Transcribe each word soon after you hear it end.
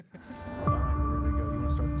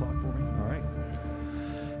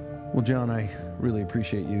Well, John, I really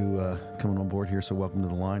appreciate you coming on board here, so welcome to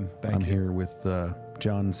the line. Thank I'm you. here with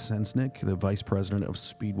Jon Sensenig, the Vice President of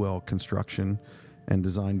Speedwell Construction and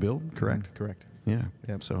Design Build, correct? Correct. Yeah.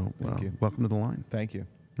 Yep. So Thank you. welcome to the line. Thank you.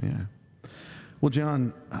 Yeah. Well,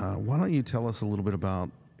 John, why don't you tell us a little bit about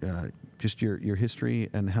just your history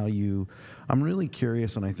and how you, I'm really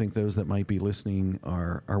curious, and I think those that might be listening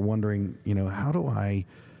are wondering, how do I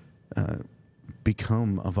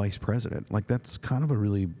become a vice president? Like, that's kind of a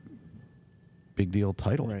really big deal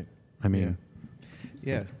title. Right. I mean,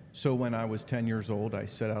 Yeah. So when I was 10 years old, I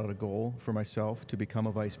set out a goal for myself to become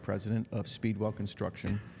a vice president of Speedwell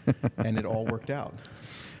Construction, and it all worked out.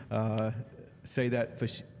 Say that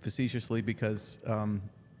facetiously because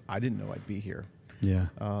I didn't know I'd be here. yeah.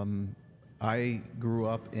 I grew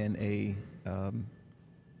up in a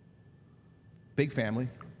big family.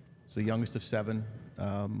 I was the youngest of seven.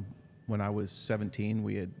 When I was 17,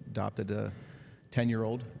 we adopted a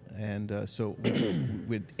 10-year-old, and so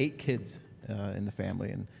we had 8 kids in the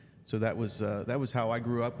family, and so that was how I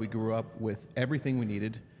grew up. We grew up with everything we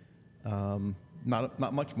needed,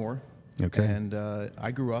 not much more. Okay. And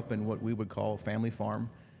I grew up in what we would call a family farm.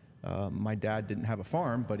 My dad didn't have a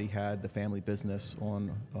farm, but he had the family business on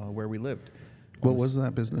where we lived. What was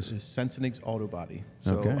that business? Sensenig's Auto Body.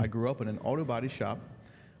 So Okay. I grew up in an auto body shop,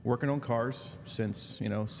 working on cars since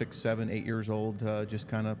 6, 7, 8 years old, just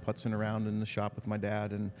kind of putzing around in the shop with my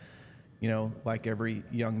dad, and like every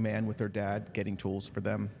young man with their dad, getting tools for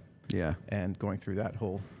them. Yeah. And going through that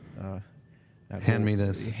whole. Hand me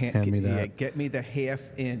this, hand me that. Yeah, get me the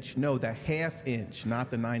half inch. No, the half inch, not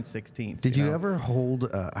the 9/16. Did you ever hold,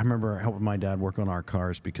 I remember helping my dad work on our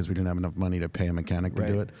cars because we didn't have enough money to pay a mechanic to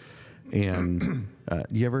do Right. it. And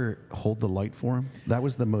you ever hold the light for him? That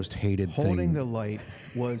was the most hated thing. Holding the light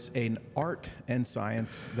was an art and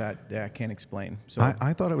science that I can't explain. So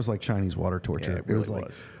I thought it was like Chinese water torture. Yeah, it was really like,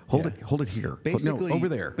 was. hold Yeah. it here. basically, No, over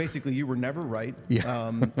there. Basically, you were never right,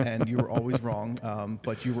 Yeah. and you were always wrong,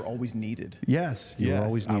 but you were always needed. Yes, you were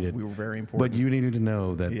always needed. We were very important. But you needed to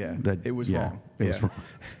know that, Yeah, that it was wrong. It was Yeah. wrong.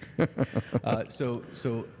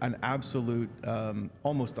 So an absolute,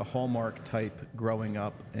 almost a hallmark type growing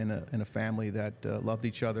up in a family that loved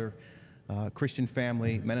each other, Christian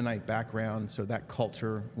family, Mennonite background. So that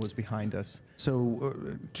culture was behind us. So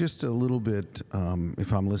just a little bit,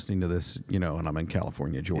 if I'm listening to this, and I'm in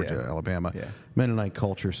California, Georgia, Yeah. Alabama, Yeah. Mennonite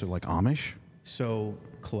culture, so like Amish? So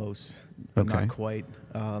close, Okay. not quite.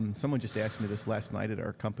 Someone just asked me this last night at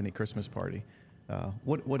our company Christmas party.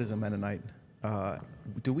 What is a Mennonite?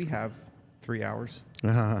 Do we have 3 hours?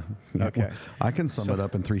 Yeah, Okay. well, I can sum it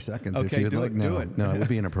up in 3 seconds if Okay, you'd do like. it, No, do it. no, it would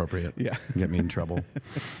be inappropriate. Yeah. Get me in trouble.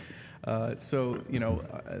 The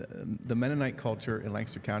Mennonite culture in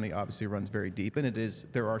Lancaster County obviously runs very deep, and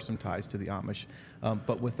there are some ties to the Amish.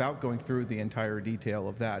 But without going through the entire detail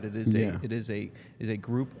of that, it is a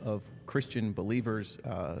group of Christian believers,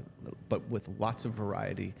 but with lots of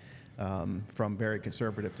variety, from very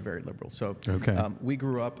conservative to very liberal. So Okay. we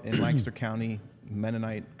grew up in Lancaster County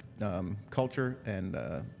Mennonite culture, and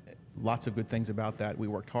lots of good things about that. We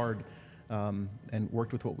worked hard and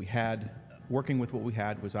worked with what we had. Working with what we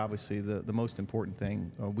had was obviously the most important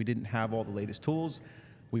thing. We didn't have all the latest tools.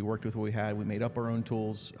 We worked with what we had. We made up our own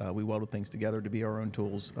tools. We welded things together to be our own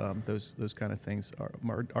tools. Those kind of things.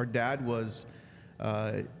 Our dad was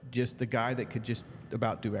just the guy that could just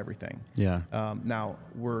about do everything. Yeah. Now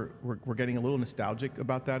we're getting a little nostalgic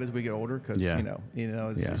about that as we get older, because Yeah.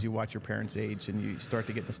 as you watch your parents age and you start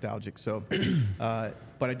to get nostalgic. So,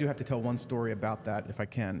 but I do have to tell one story about that if I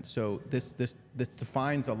can. So this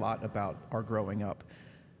defines a lot about our growing up.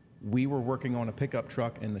 We were working on a pickup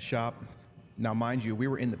truck in the shop. Now, mind you, we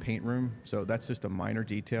were in the paint room, so that's just a minor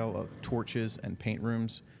detail of torches and paint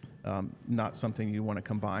rooms. Not something you want to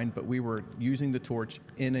combine, but we were using the torch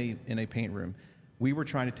in a paint room. We were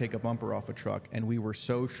trying to take a bumper off a truck, and we were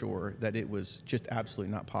so sure that it was just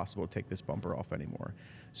absolutely not possible to take this bumper off anymore.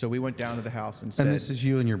 So we went down to the house and said... And this is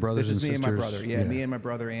you and your brothers and sisters? This is me and my brother. Yeah, Yeah. me and my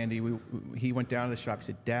brother, Andy. He went down to the shop. He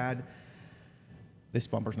said, "Dad, this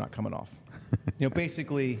bumper's not coming off."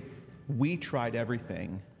 Basically, we tried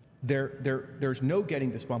everything. There's no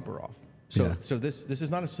getting this bumper off. So, Yeah. so this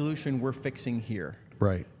is not a solution we're fixing here.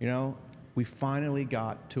 Right. We finally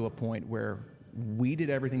got to a point where we did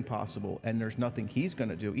everything possible, and there's nothing he's going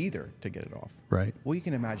to do either to get it off. Right. Well, you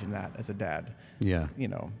can imagine that as a dad. Yeah.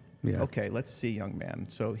 Yeah. Okay, let's see, young man.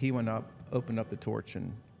 So he went up, opened up the torch,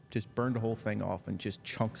 and just burned the whole thing off, and just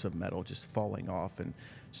chunks of metal just falling off and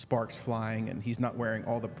sparks flying, and he's not wearing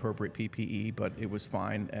all the appropriate PPE, but it was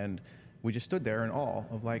fine. And we just stood there in awe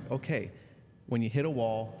of like, okay, when you hit a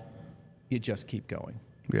wall, you just keep going.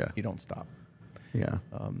 Yeah. You don't stop. Yeah.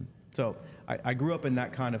 So I grew up in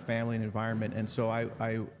that kind of family and environment, and so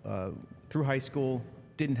I through high school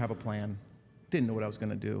didn't have a plan, didn't know what I was going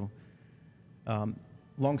to do.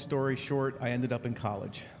 Long story short, I ended up in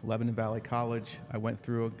college, Lebanon Valley College. I went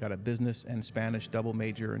through, got a business and Spanish double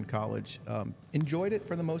major in college. Enjoyed it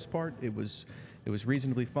for the most part. It was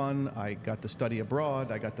reasonably fun. I got to study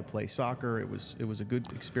abroad. I got to play soccer. It was a good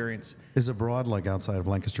experience. Is abroad like outside of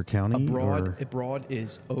Lancaster County? Abroad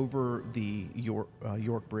is over the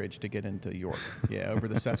York Bridge to get into York. Yeah, over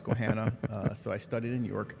the Susquehanna. So I studied in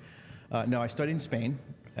York. No, I studied in Spain.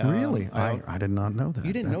 Really? I did not know that.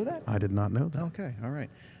 You didn't know that? I did not know that. Okay, all right.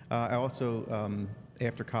 I also,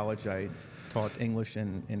 after college, I taught English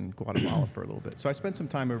in Guatemala for a little bit. So I spent some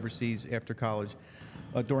time overseas after college,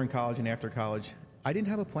 during college and after college. I didn't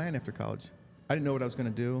have a plan after college. I didn't know what I was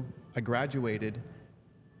going to do. I graduated,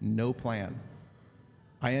 no plan.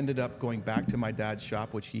 I ended up going back to my dad's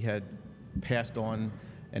shop, which he had passed on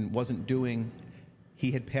and wasn't doing.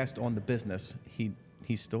 He had passed on the business.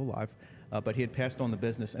 He's still alive. But he had passed on the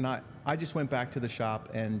business, and I just went back to the shop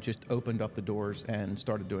and just opened up the doors and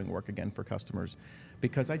started doing work again for customers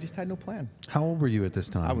because I just had no plan. How old were you at this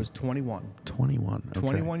time? I was 21. 21. Okay.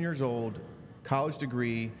 21 years old, college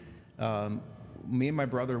degree. Me and my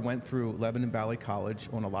brother went through Lebanon Valley College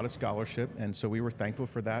on a lot of scholarship, and so we were thankful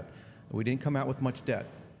for that. We didn't come out with much debt.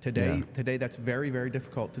 Today, that's very, very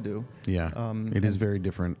difficult to do. Yeah, it is very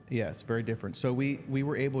different. Yes, very different. So we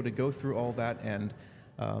were able to go through all that and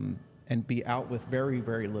be out with very,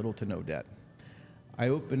 very little to no debt. I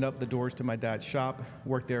opened up the doors to my dad's shop,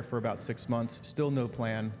 worked there for about 6 months, still no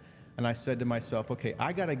plan, and I said to myself, okay,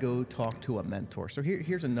 I gotta go talk to a mentor. So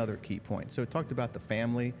here's another key point. So it talked about the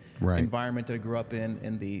family environment that I grew up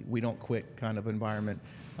in the we don't quit kind of environment,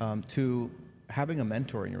 to having a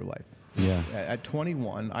mentor in your life. Yeah. At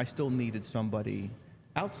 21, I still needed somebody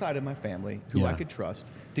outside of my family who I could trust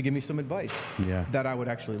to give me some advice that I would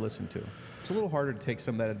actually listen to. It's a little harder to take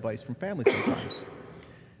some of that advice from family sometimes.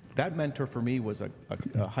 That mentor for me was a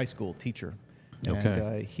high school teacher,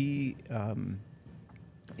 and he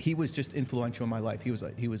was just influential in my life. He was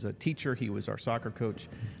a teacher. He was our soccer coach,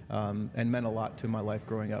 and meant a lot to my life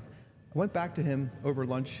growing up. I went back to him over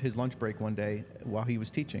his lunch break one day while he was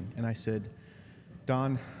teaching, and I said,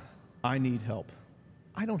 "Don, I need help.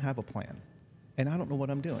 I don't have a plan, and I don't know what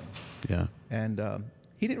I'm doing." Yeah. And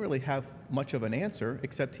he didn't really have much of an answer,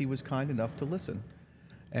 except he was kind enough to listen.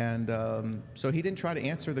 And so he didn't try to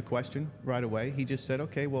answer the question right away. He just said,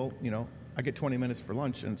 okay, well, I get 20 minutes for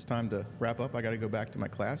lunch and it's time to wrap up. I got to go back to my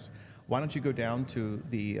class. Why don't you go down to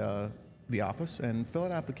the office and fill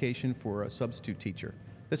out an application for a substitute teacher?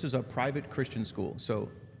 This is a private Christian school. So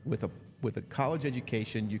with a college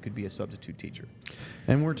education, you could be a substitute teacher.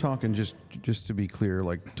 And we're talking, just to be clear,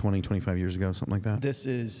 like 20, 25 years ago, something like that? This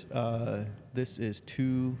is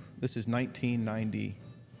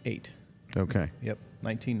 1998. Okay. Yep,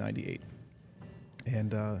 1998.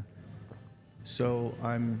 And so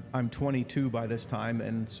I'm 22 by this time,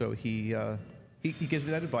 and so he gives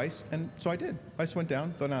me that advice, and so I did. I just went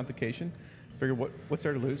down, filled out an application, figured what's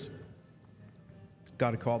there to lose.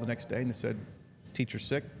 Got a call the next day, and they said, "Teacher's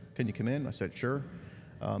sick. Can you come in?" I said, "Sure."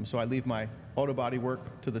 So I leave my auto body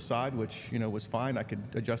work to the side, which was fine. I could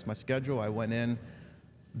adjust my schedule. I went in.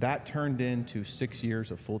 That turned into 6 years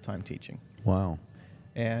of full-time teaching. Wow.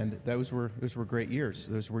 And those were great years.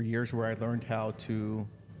 Those were years where I learned how to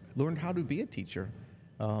be a teacher.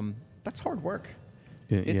 That's hard work.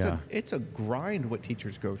 It's a grind what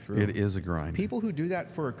teachers go through. It is a grind. People who do that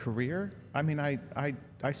for a career, I mean, I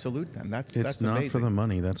salute them. That's not amazing. For the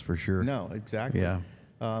money, that's for sure. No, exactly. Yeah.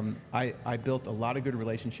 I built a lot of good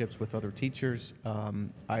relationships with other teachers.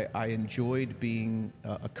 I enjoyed being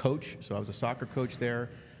a coach, so I was a soccer coach there,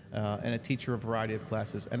 and a teacher of a variety of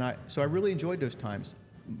classes. So I really enjoyed those times.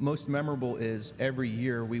 Most memorable is every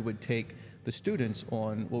year we would take the students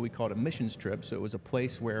on what we called a missions trip. So it was a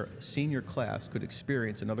place where a senior class could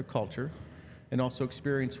experience another culture and also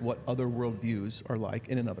experience what other worldviews are like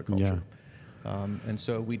in another culture. Yeah. And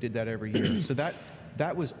so we did that every year. So that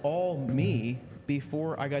was all me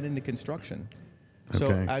before I got into construction.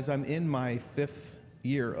 So as I'm in my 5th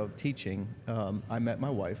year of teaching, I met my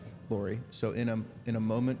wife, Lori. So in a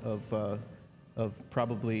moment of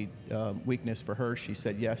probably weakness for her, she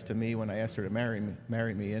said yes to me when I asked her to marry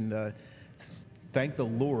me. And thank the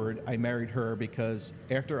Lord I married her, because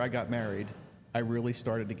after I got married, I really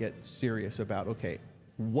started to get serious about, okay,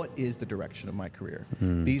 what is the direction of my career?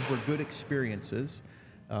 These were good experiences.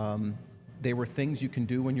 They were things you can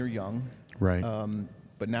do when you're young. Right.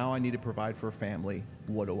 But now I need to provide for a family.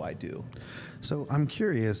 What do I do? So I'm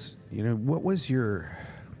curious, what was your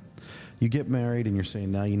you get married and you're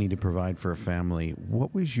saying now you need to provide for a family.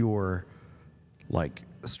 What was your like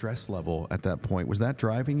stress level at that point? Was that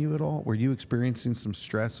driving you at all? Were you experiencing some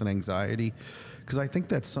stress and anxiety? Because I think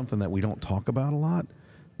that's something that we don't talk about a lot.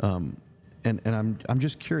 And I'm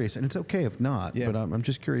just curious, and it's okay if not, but I'm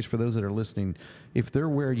just curious for those that are listening, if they're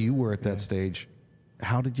where you were at that stage,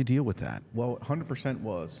 how did you deal with that? Well, 100%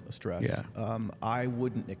 was a stress. Yeah. I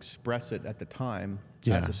wouldn't express it at the time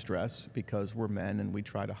as a stress because we're men and we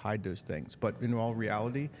try to hide those things. But in all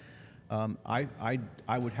reality, I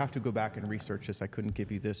would have to go back and research this. I couldn't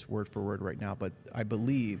give you this word for word right now, but I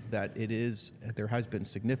believe that there has been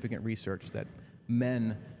significant research that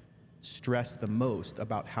men stress the most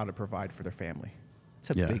about how to provide for their family.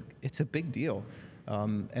 It's a big deal.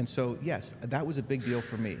 And so, yes, that was a big deal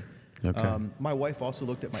for me. Okay. My wife also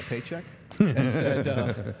looked at my paycheck and said,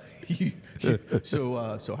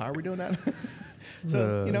 so how are we doing that?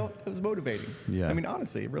 So, it was motivating. Yeah. I mean,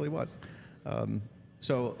 honestly, it really was.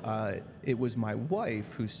 So it was my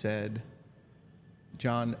wife who said,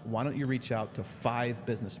 John, why don't you reach out to 5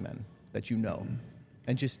 businessmen that you know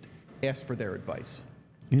and just ask for their advice?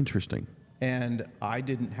 Interesting. And I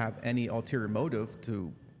didn't have any ulterior motive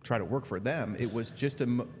to try to work for them. It was just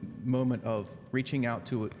a moment of reaching out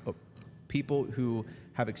to people who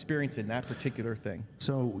have experience in that particular thing.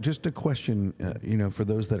 So just a question, for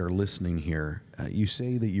those that are listening here, you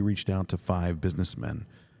say that you reached out to 5 businessmen.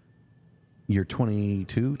 You're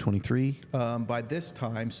 22, 23? By this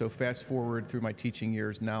time, so fast forward through my teaching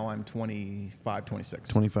years, now I'm 25, 26.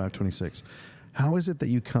 25, 26. How is it that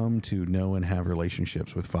you come to know and have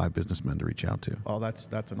relationships with 5 businessmen to reach out to? Oh, that's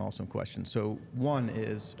an awesome question. So one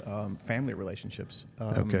is family relationships.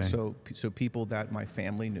 Okay. So people that my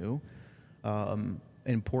family knew. An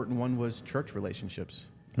important one was church relationships.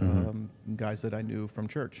 Guys that I knew from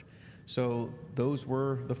church. So those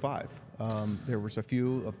were the 5. There was a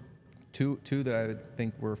few of two that I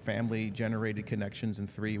think were family-generated connections, and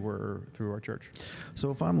 3 were through our church.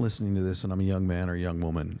 So if I'm listening to this and I'm a young man or a young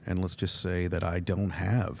woman, and let's just say that I don't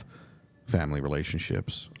have family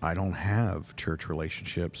relationships, I don't have church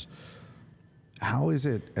relationships, how is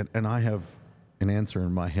it, and I have an answer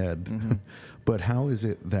in my head, but how is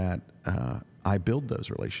it that I build those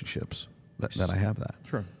relationships, that I have that?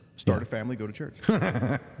 Sure. Start a family, go to church.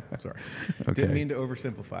 Sorry. Okay. Didn't mean to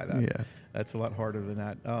oversimplify that. Yeah. That's a lot harder than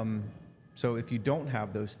that. So if you don't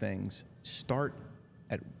have those things,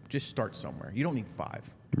 just start somewhere. You don't need 5.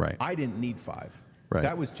 Right. I didn't need 5. Right.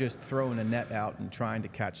 That was just throwing a net out and trying to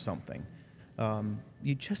catch something.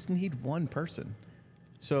 You just need one person.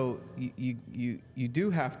 So you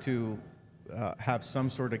do have to have some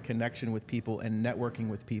sort of connection with people and networking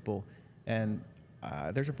with people, and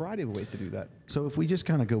there's a variety of ways to do that. So if we just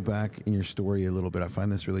kind of go back in your story a little bit, I find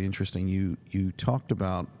this really interesting. You talked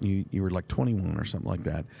about you were like 21 or something like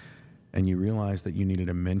that, and you realized that you needed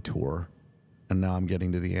a mentor, and now I'm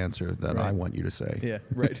getting to the answer that I want you to say. Yeah,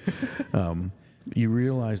 right. You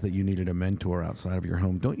realized that you needed a mentor outside of your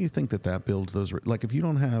home. Don't you think that builds those, like if you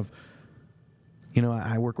don't have,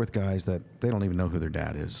 I work with guys that they don't even know who their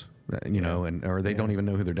dad is. Or they don't even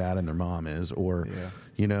know who their dad and their mom is, or,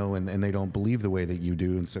 and they don't believe the way that you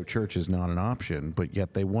do. And so church is not an option, but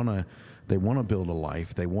yet they want to build a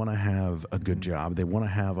life. They want to have a good job. They want to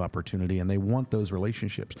have opportunity, and they want those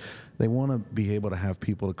relationships. They want to be able to have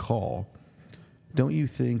people to call. Don't you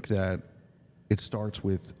think that it starts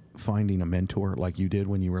with finding a mentor like you did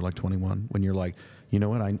when you were like 21, when you're like, you know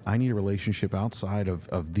what, I need a relationship outside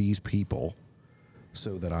of these people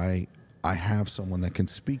so that I have someone that can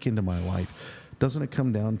speak into my life? Doesn't it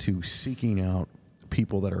come down to seeking out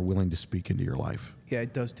people that are willing to speak into your life? Yeah,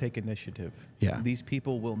 it does take initiative. Yeah. These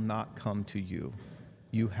people will not come to you.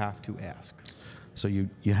 You have to ask. So you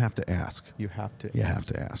have to ask. You have to You ask. have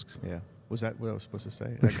to ask. Yeah. Was that what I was supposed to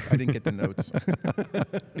say? I didn't get the notes.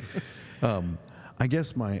 I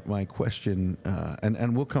guess my question,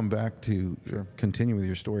 and we'll come back to continue with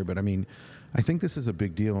your story, but I mean, I think this is a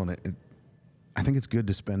big deal, and I think it's good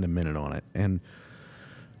to spend a minute on it. And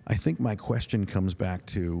I think my question comes back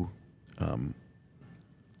to,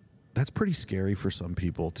 that's pretty scary for some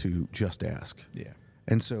people to just ask. Yeah.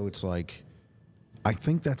 And so it's like, I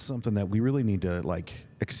think that's something that we really need to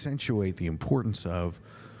accentuate the importance of.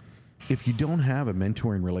 If you don't have a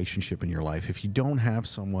mentoring relationship in your life, if you don't have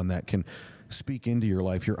someone that can speak into your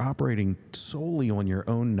life, you're operating solely on your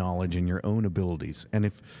own knowledge and your own abilities. And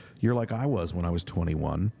if you're like I was when I was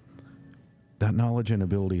 21, that knowledge and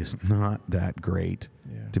ability is not that great,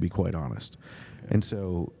 to be quite honest. Yeah. And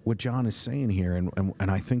so what Jon is saying here, and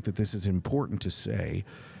I think that this is important to say,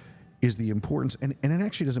 is the importance, and it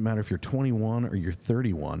actually doesn't matter if you're 21 or you're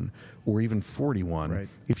 31 or even 41. Right.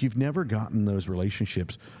 If you've never gotten those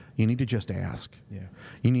relationships, You need to just ask. Yeah.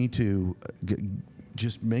 You need to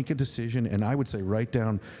just make a decision. And I would say write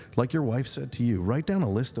down, like your wife said to you, write down a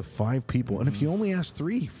list of 5 people. And if you only ask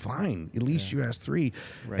 3, fine. At least you ask 3.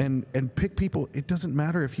 Right. And pick people. It doesn't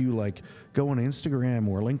matter if you like go on Instagram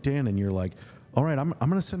or LinkedIn and you're like, all right, I'm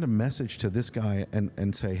going to send a message to this guy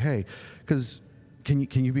and say, hey, because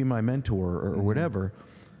can you be my mentor or whatever.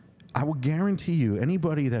 I will guarantee you,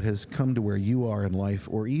 anybody that has come to where you are in life,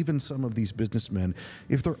 or even some of these businessmen,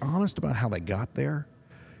 if they're honest about how they got there,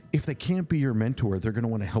 if they can't be your mentor, they're going to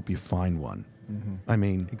want to help you find one. I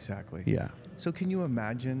mean, Exactly. yeah. So can you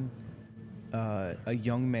imagine a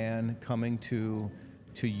young man coming to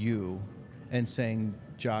you and saying,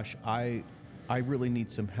 Josh, I really need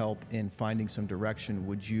some help in finding some direction.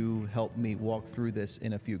 Would you help me walk through this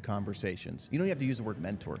in a few conversations? You don't have to use the word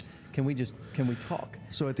mentor. Can we talk?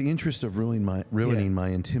 So at the interest of ruining my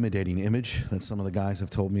intimidating image that some of the guys have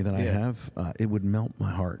told me that I have, it would melt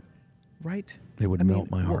my heart. Right? It would melt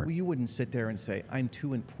my heart. You wouldn't sit there and say, I'm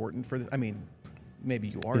too important for this. I mean, maybe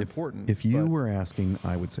you are important. If you were asking,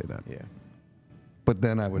 I would say that. Yeah. But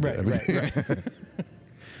then I would. Right.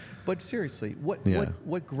 But seriously,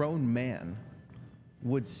 what grown man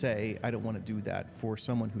would say, I don't want to do that for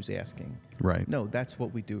someone who's asking? Right. No, that's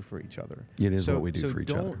what we do for each other. It is what we do for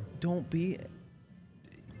each other. Don't be.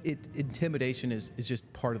 Intimidation is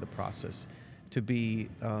just part of the process. To be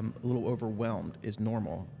a little overwhelmed is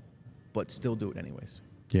normal, but still do it anyways.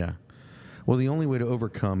 Yeah. Well, the only way to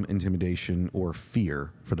overcome intimidation or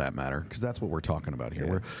fear, for that matter, because that's what we're talking about here.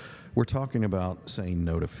 Yeah. We're talking about saying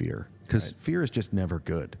no to fear, because fear is just never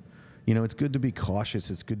good. You know, it's good to be cautious.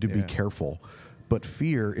 It's good to be careful. But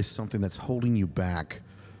fear is something that's holding you back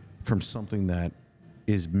from something that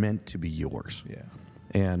is meant to be yours. Yeah.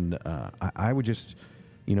 And I would just,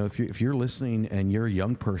 you know, if you're listening and you're a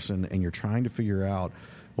young person and you're trying to figure out,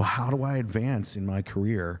 well, how do I advance in my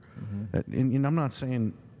career? And I'm not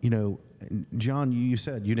saying, you know, John, you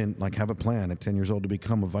said you didn't like have a plan at 10 years old to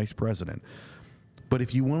become a vice president. But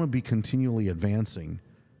if you want to be continually advancing,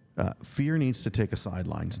 fear needs to take a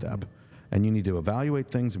sideline step. And you need to evaluate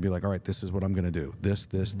things and be like, all right, this is what I'm going to do. This,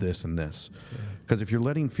 and this. Because if you're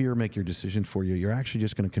letting fear make your decisions for you, you're actually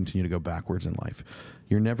just going to continue to go backwards in life.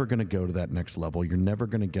 You're never going to go to that next level. You're never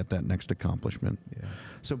going to get that next accomplishment. Yeah.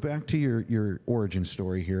 So back to your origin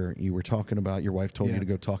story here. You were talking about your wife told you to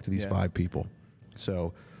go talk to these 5 people.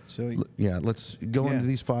 So let's go into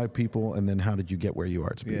these 5 people, and then how did you get where you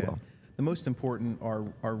are at Speedwell? The most important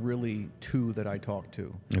are really 2 that I talked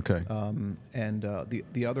to. Okay. And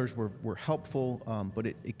the others were helpful, but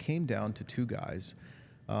it came down to 2 guys.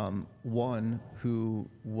 One who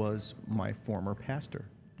was my former pastor.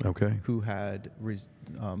 Okay. Who had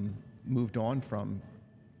moved on from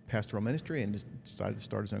pastoral ministry and decided to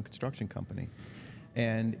start his own construction company.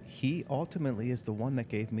 And he ultimately is the one that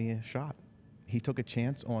gave me a shot. He took a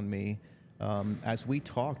chance on me. As we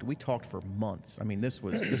talked for months. I mean, this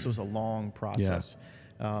was a long process.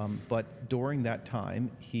 But during that time,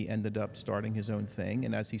 he ended up starting his own thing.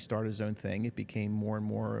 And as he started his own thing, it became more and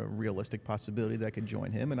more a realistic possibility that I could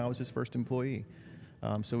join him. And I was his first employee.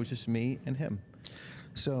 So it was just me and him.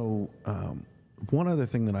 So one other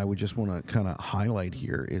thing that I would just want to kind of highlight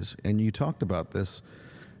here is, and you talked about this,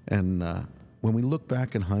 and when we look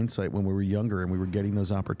back in hindsight, when we were younger and we were getting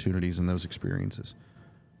those opportunities and those experiences,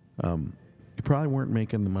 you probably weren't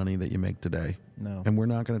making the money that you make today. No. And we're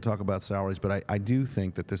not going to talk about salaries, but I do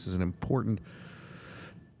think that this is an important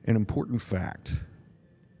fact.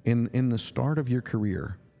 In the start of your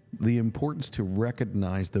career, the importance to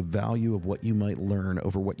recognize the value of what you might learn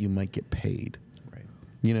over what you might get paid. Right.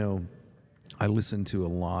 You know, I listen to a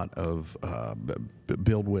lot of,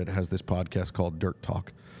 Bill Witt has this podcast called Dirt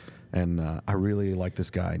Talk. And I really like this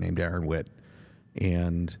guy named Aaron Witt.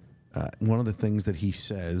 And one of the things that he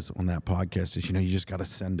says on that podcast is, you know, you just got to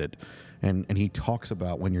send it. And he talks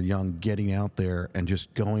about when you're young, getting out there and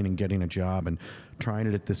just going and getting a job and trying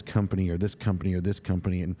it at this company or this company or this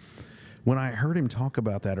company. And when I heard him talk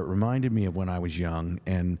about that, it reminded me of when I was young.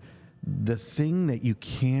 And the thing that you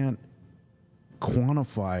can't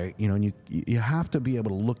quantify, you know, and you have to be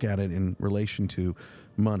able to look at it in relation to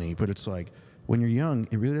money. But it's like when you're young,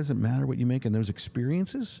 it really doesn't matter what you make. And those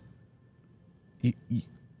experiences,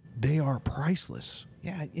 they are priceless.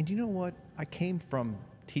 Yeah, and you know what? I came from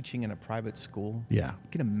teaching in a private school. Yeah. You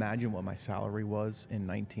can imagine what my salary was in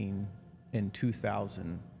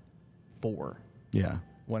 2004. Yeah.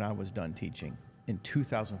 When I was done teaching. In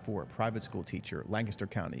 2004, a private school teacher, Lancaster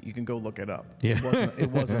County. You can go look it up. Yeah. It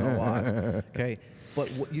wasn't a lot. Okay. But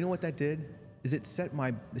you know what that did? it set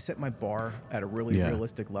my bar at a really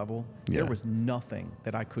realistic level. Yeah. There was nothing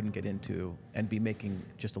that I couldn't get into and be making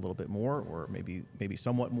just a little bit more, or maybe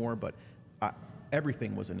somewhat more, but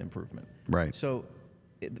everything was an improvement. Right. So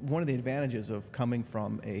one of the advantages of coming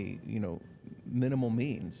from a minimal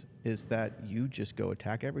means is that you just go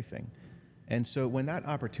attack everything. And so when that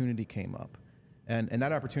opportunity came up, and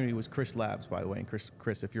that opportunity was Chris Labs, by the way, and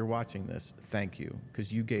Chris, if you're watching this, thank you,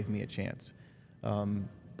 because you gave me a chance.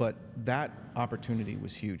 But that opportunity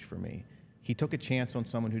was huge for me. He took a chance on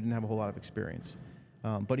someone who didn't have a whole lot of experience,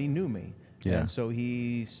 but he knew me, and so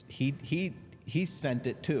he sent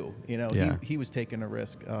it too. He was taking a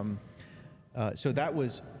risk. So that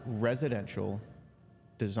was residential,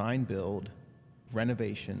 design build,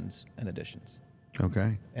 renovations, and additions.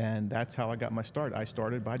 Okay. And that's how I got my start. I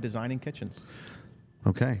started by designing kitchens.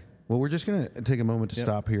 Okay. Well, we're just going to take a moment to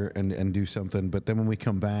stop here and do something. But then when we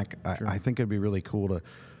come back, I think it'd be really cool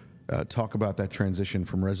to talk about that transition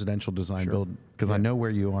from residential design build, because I know where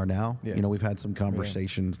you are now. Yeah. We've had some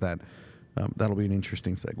conversations that that'll be an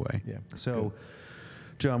interesting segue. Yeah. So,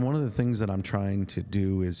 Jon, one of the things that I'm trying to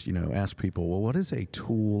do is, ask people, well, what is a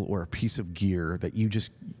tool or a piece of gear that you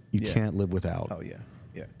can't live without? Oh, yeah.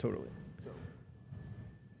 Yeah, totally.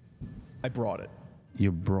 I brought it.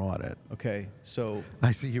 You brought it. Okay, so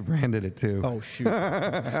I see you branded it too. oh shoot,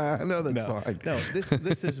 no, that's fine. No,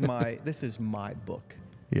 this is my book.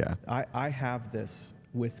 Yeah. I have this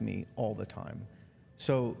with me all the time.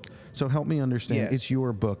 So help me understand. Yes. It's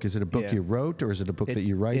your book. Is it a book you wrote, or is it a book that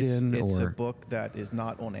you write in? It's a book that is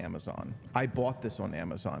not on Amazon. I bought this on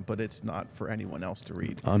Amazon, but it's not for anyone else to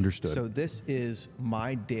read. Understood. So this is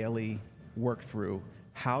my daily work through.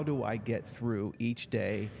 How do I get through each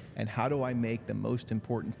day, and how do I make the most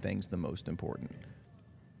important things the most important?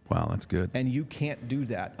 Wow, that's good. And you can't do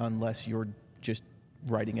that unless you're just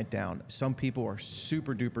writing it down. Some people are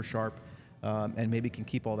super duper sharp and maybe can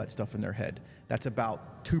keep all that stuff in their head. That's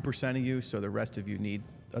about 2% of you, so the rest of you need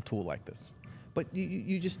a tool like this. But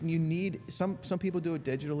you need, some people do it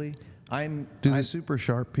digitally. Do the super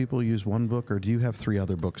sharp people use one book, or do you have 3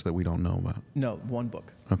 other books that we don't know about? No, one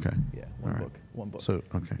book. Okay. Yeah, one book. So,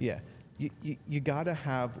 okay. Yeah. You got to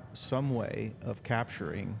have some way of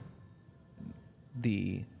capturing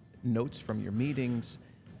the notes from your meetings,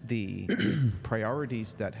 the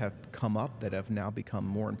priorities that have come up that have now become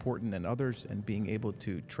more important than others, and being able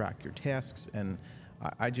to track your tasks. And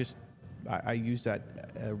I use that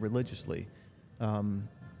religiously.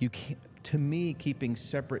 You can't. To me, keeping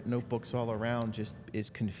separate notebooks all around just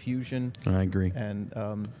is confusion. I agree. And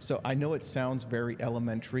so I know it sounds very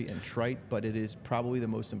elementary and trite, but it is probably the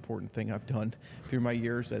most important thing I've done through my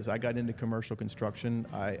years. As I got into commercial construction,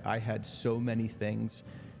 I had so many things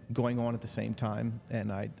going on at the same time,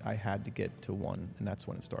 and I had to get to one, and that's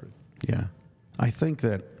when it started. Yeah. I think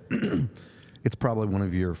that it's probably one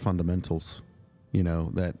of your fundamentals,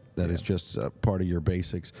 that is just part of your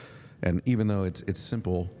basics. And even though it's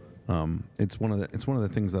simple, it's one of the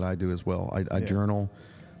things that I do as well. I journal,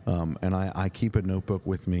 and I keep a notebook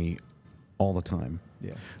with me all the time.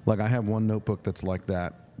 Yeah. Like I have one notebook that's like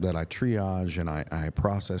that I triage and I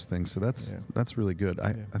process things. So that's really good.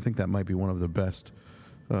 I think that might be one of the best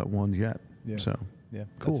ones yet. Yeah. So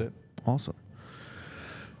cool. That's it. Awesome.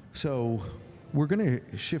 So we're going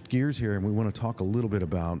to shift gears here, and we want to talk a little bit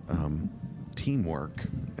about teamwork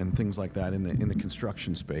and things like that in the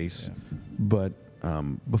construction space. Yeah. But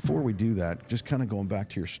before we do that, just kind of going back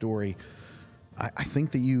to your story, I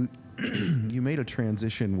think that you made a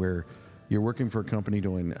transition where you're working for a company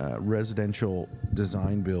doing residential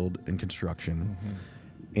design, build, and construction. Mm-hmm.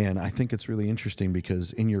 And I think it's really interesting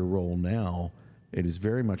because in your role now, it is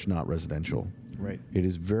very much not residential. Right. It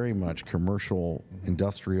is very much commercial,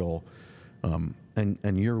 industrial,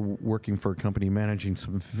 and you're working for a company managing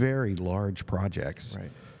some very large projects.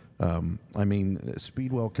 Right. I mean,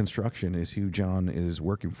 Speedwell Construction is who Jon is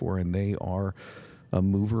working for, and they are a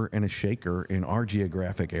mover and a shaker in our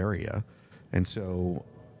geographic area. And so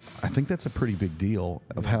I think that's a pretty big deal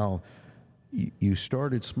of how you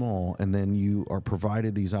started small, and then you are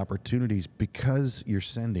provided these opportunities because you're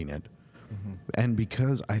sending it. Mm-hmm. And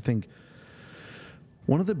because I think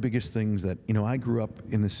one of the biggest things that, I grew up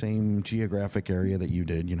in the same geographic area that you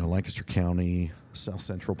did, Lancaster County, South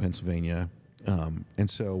Central Pennsylvania. And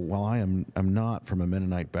so while I'm not from a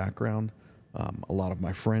Mennonite background, a lot of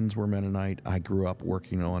my friends were Mennonite. I grew up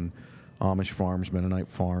working on Amish farms, Mennonite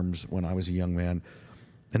farms when I was a young man.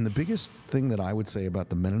 And the biggest thing that I would say about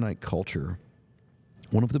the Mennonite culture,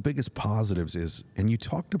 one of the biggest positives is, and you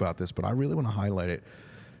talked about this, but I really want to highlight it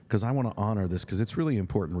because I want to honor this because it's really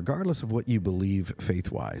important, regardless of what you believe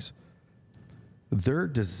faith-wise. Their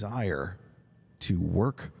desire to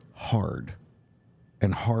work hard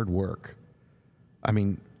and hard work. I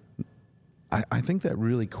mean, I think that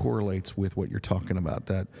really correlates with what you're talking about,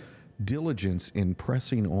 that diligence in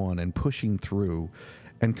pressing on and pushing through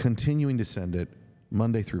and continuing to send it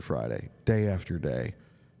Monday through Friday, day after day.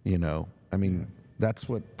 You know, I mean, that's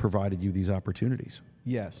what provided you these opportunities.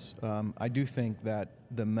 Yes. I do think that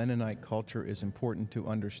the Mennonite culture is important to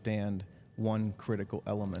understand one critical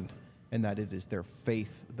element, and that it is their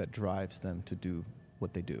faith that drives them to do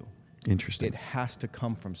what they do. Interesting. It has to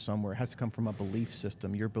come from somewhere. It has to come from a belief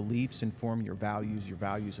system. Your beliefs inform your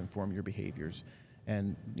values inform your behaviors.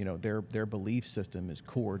 And, you know, their belief system is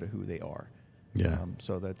core to who they are. Yeah.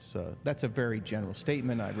 So that's a very general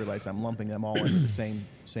statement. I realize I'm lumping them all into the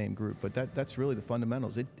same group, but that's really the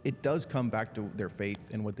fundamentals. It does come back to their faith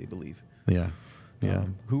and what they believe. Yeah. Yeah.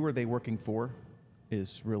 Who are they working for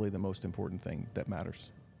is really the most important thing that matters.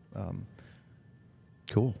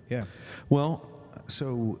 Cool. Yeah. Well,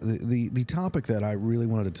 so the topic that I really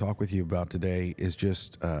wanted to talk with you about today is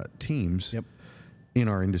just teams in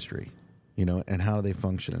our industry, you know, and how they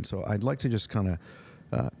function. And so I'd like to just kind of,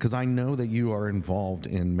 because I know that you are involved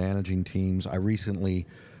in managing teams.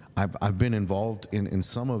 I've been involved in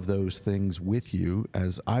some of those things with you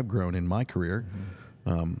as I've grown in my career.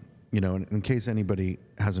 You know, in case anybody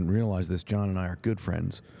hasn't realized this, Jon and I are good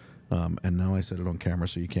friends. And now I said it on camera,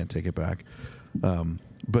 so you can't take it back.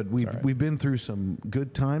 But we've been through some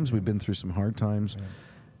good times. We've been through some hard times.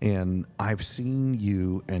 And I've seen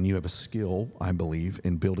you, and you have a skill, I believe,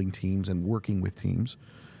 in building teams and working with teams.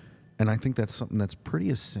 And I think that's something that's pretty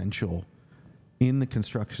essential in the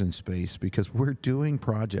construction space, because we're doing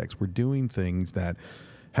projects, we're doing things that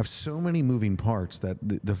have so many moving parts that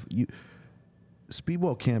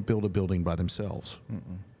Speedwell can't build a building by themselves.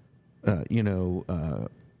 You know, a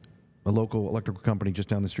local electrical company just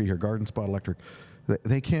down the street here, Garden Spot Electric,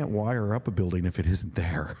 they can't wire up a building if it isn't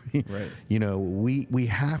there. Right. You know, we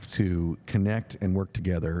have to connect and work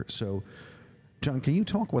together. So, Jon, can you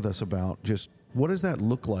talk with us about just what does that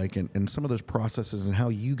look like, and some of those processes and how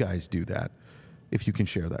you guys do that, if you can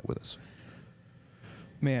share that with us?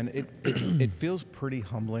 Man, it feels pretty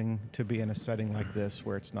humbling to be in a setting like this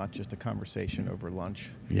where it's not just a conversation over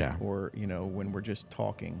lunch. Yeah. Or, you know, when we're just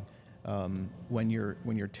talking. When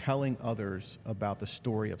you're telling others about the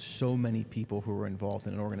story of so many people who are involved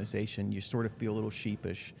in an organization, you sort of feel a little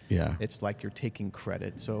sheepish. Yeah. It's like you're taking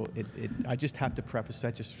credit. So I just have to preface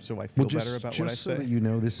that just so I feel better about what I say. Just so that you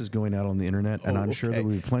know, this is going out on the internet, and I'm sure there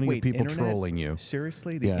will be plenty of people internet? trolling you.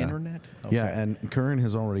 Seriously? The internet? Okay. Yeah, and Curran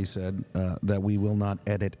has already said that we will not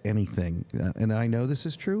edit anything. And I know this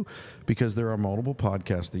is true because there are multiple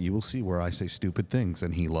podcasts that you will see where I say stupid things,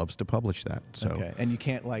 and he loves to publish that. So. Okay, and you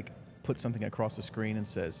can't, like, put something across the screen and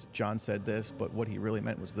says, Jon said this, but what he really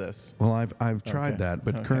meant was this. Well, I've tried that,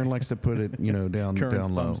 but Curran likes to put it, you know, down low.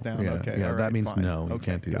 Thumbs down. Yeah, Okay. yeah, All right, that means fine. no, you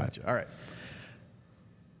can't do that. All right.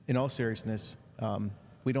 In all seriousness,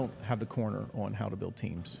 we don't have the corner on how to build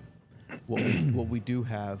teams. What we do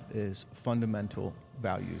have is fundamental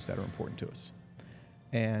values that are important to us.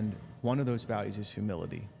 And one of those values is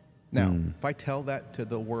humility. Now, if I tell that to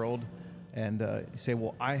the world and say,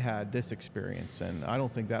 well, I had this experience and I don't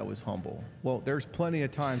think that was humble. Well, there's plenty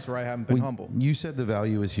of times where I haven't been humble. You said the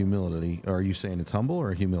value is humility. Are you saying it's humble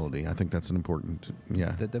or humility? I think that's an important,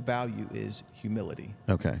 That the value is humility.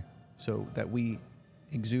 Okay. So that we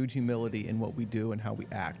exude humility in what we do and how we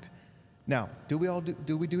act. Now, do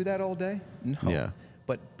we do that all day? No. Yeah.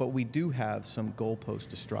 But we do have some goalposts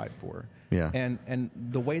to strive for. Yeah. And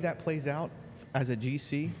the way that plays out as a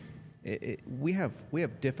GC, we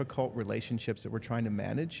have difficult relationships that we're trying to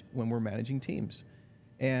manage when we're managing teams.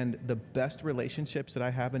 And the best relationships that I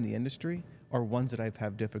have in the industry are ones that I've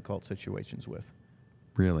had difficult situations with.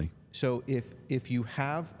 Really? So if you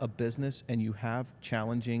have a business and you have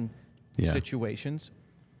challenging situations,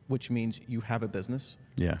 which means you have a business.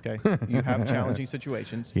 Yeah. Okay. You have challenging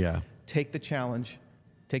situations. Yeah. Take the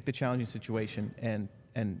challenging situation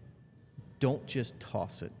and don't just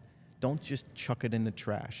toss it. Don't just chuck it in the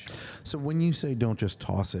trash. So when you say don't just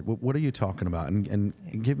toss it, what are you talking about? And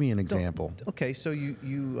give me an example. Okay, so you're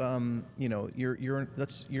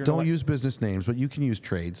Don't use business names, but you can use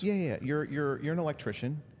trades. Yeah. You're an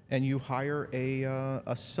electrician, and you hire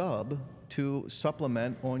a sub to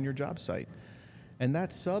supplement on your job site, and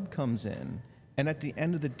that sub comes in, and at the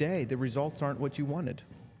end of the day, the results aren't what you wanted.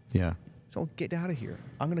 Yeah. So get out of here.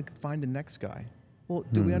 I'm going to find the next guy. Well,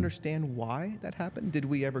 do we understand why that happened? Did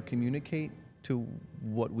we ever communicate to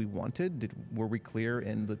what we wanted? Were we clear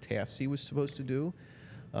in the tasks he was supposed to do?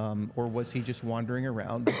 Or was he just wandering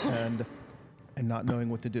around and not knowing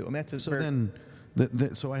what to do? I mean,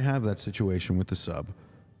 that's So I have that situation with the sub.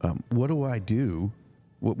 What do I do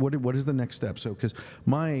What is the next step? So, because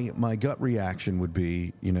my gut reaction would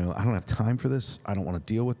be, I don't have time for this. I don't want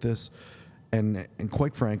to deal with this, and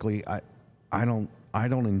quite frankly, I don't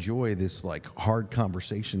enjoy this like hard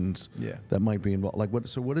conversations that might be involved. Like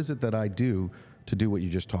what is it that I do to do what you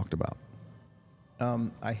just talked about?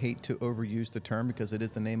 I hate to overuse the term because it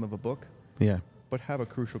is the name of a book. Yeah. But have a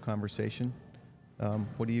crucial conversation.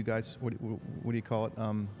 What do you guys? What do you call it?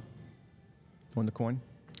 On the coin.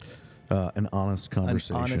 An honest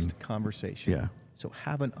conversation. An honest conversation. Yeah. So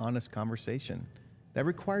have an honest conversation. That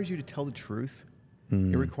requires you to tell the truth.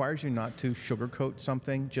 It requires you not to sugarcoat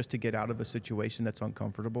something just to get out of a situation that's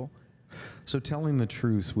uncomfortable. So telling the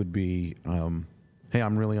truth would be, hey,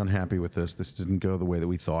 I'm really unhappy with this. This didn't go the way that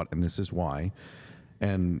we thought, and this is why.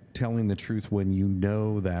 And telling the truth when you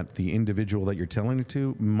know that the individual that you're telling it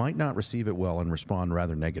to might not receive it well and respond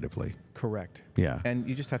rather negatively. Correct. Yeah. And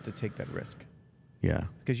you just have to take that risk. Yeah.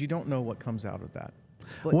 Because you don't know what comes out of that.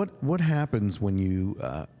 But what happens when you,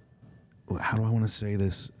 how do I want to say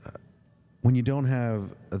this? When you don't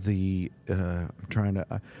have the,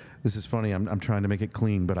 this is funny, I'm trying to make it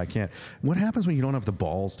clean, but I can't. What happens when you don't have the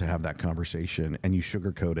balls to have that conversation and you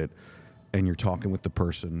sugarcoat it and you're talking with the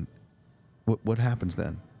person? What happens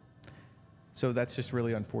then? So that's just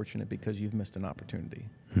really unfortunate because you've missed an opportunity.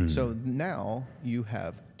 So now you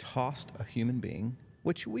have tossed a human being,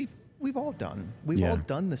 which we've all done. We've all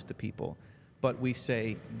done this to people, but we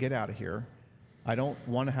say, get out of here. I don't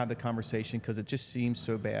want to have the conversation because it just seems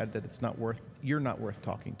so bad that you're not worth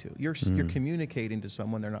talking to. You're communicating to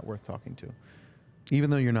someone they're not worth talking to. Even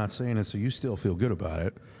though you're not saying it, so you still feel good about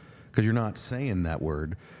it because you're not saying that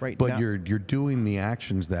word, right? But you're doing the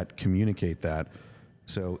actions that communicate that.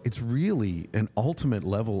 So it's really an ultimate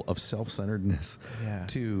level of self-centeredness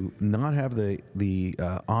to not have the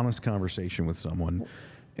honest conversation with someone,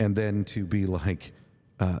 and then to be like,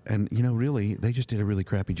 really, they just did a really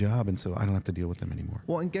crappy job, and so I don't have to deal with them anymore.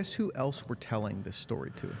 Well, and guess who else we're telling this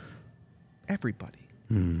story to? Everybody.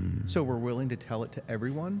 So we're willing to tell it to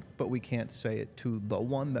everyone, but we can't say it to the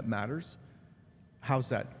one that matters. How's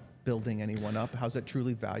that building anyone up? How's that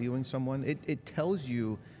truly valuing someone? It tells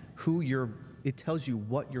you it tells you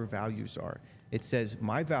what your values are. It says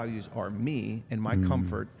my values are me and my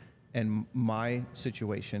comfort and my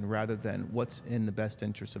situation rather than what's in the best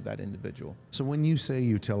interest of that individual. So when you say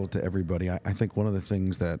you tell it to everybody, I think one of the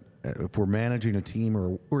things that if we're managing a team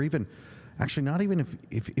or even, actually not even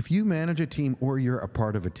if you manage a team or you're a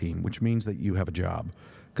part of a team, which means that you have a job,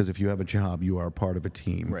 because if you have a job, you are a part of a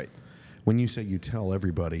team. Right. When you say you tell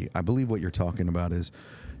everybody, I believe what you're talking about is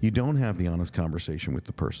you don't have the honest conversation with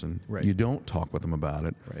the person. Right. You don't talk with them about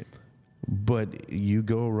it. Right. But you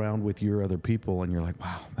go around with your other people and you're like,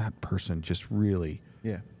 wow, that person just really,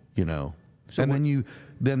 So and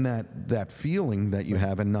then that feeling that you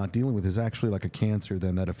have and not dealing with is actually like a cancer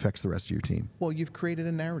then that affects the rest of your team. Well, you've created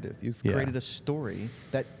a narrative. You've created a story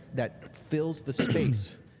that fills the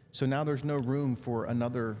space. So now there's no room for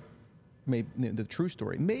another, maybe the true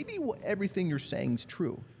story. Maybe everything you're saying is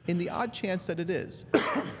true. In the odd chance that it is,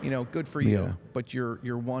 good for you. Yeah. But you're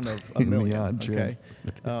one of a million. In the odd chance.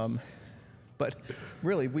 But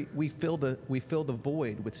really, we fill the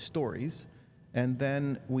void with stories, and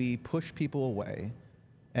then we push people away,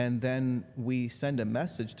 and then we send a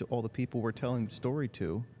message to all the people we're telling the story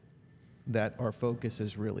to that our focus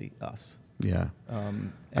is really us. Yeah.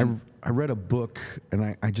 I read a book,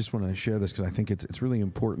 and I just want to share this because I think it's really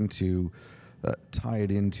important to tie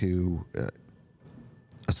it into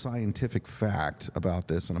a scientific fact about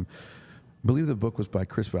this. And I believe the book was by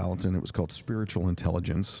Chris Valentin. It was called Spiritual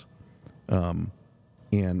Intelligence.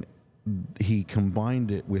 And he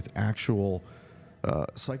combined it with actual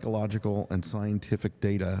psychological and scientific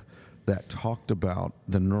data that talked about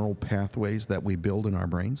the neural pathways that we build in our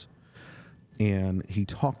brains. And he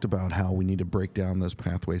talked about how we need to break down those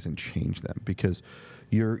pathways and change them because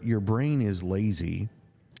your brain is lazy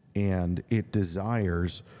and it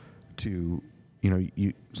desires to,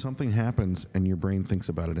 something happens and your brain thinks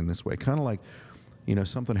about it in this way. Kind of like,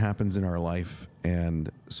 something happens in our life, and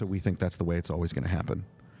so we think that's the way it's always going to happen.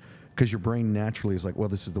 Because your brain naturally is like, well,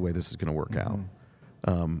 this is the way this is going to work out.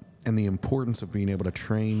 And the importance of being able to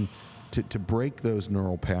train to break those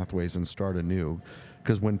neural pathways and start anew.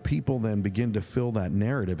 Because when people then begin to fill that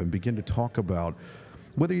narrative and begin to talk about,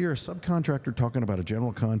 whether you're a subcontractor talking about a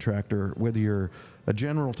general contractor, whether you're a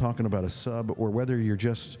general talking about a sub, or whether you're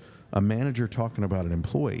just a manager talking about an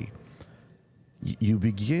employee, you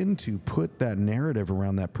begin to put that narrative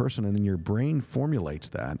around that person, and then your brain formulates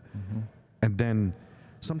that. And then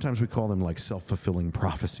sometimes we call them like self-fulfilling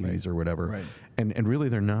prophecies or whatever. Right. And really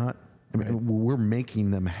they're not. I mean, we're making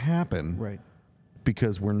them happen right.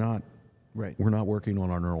 because we're not Right. We're not working on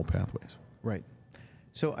our neural pathways. Right.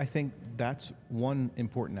 So I think that's one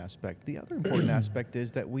important aspect. The other important aspect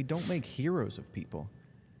is that we don't make heroes of people,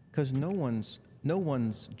 because no one's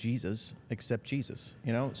Jesus except Jesus.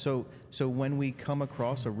 You know. So when we come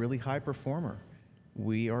across a really high performer,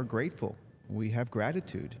 we are grateful. We have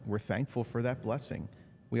gratitude. We're thankful for that blessing.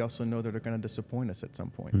 We also know that they're going to disappoint us at some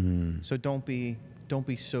point. Mm-hmm. So don't be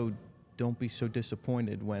so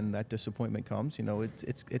disappointed when that disappointment comes. You know,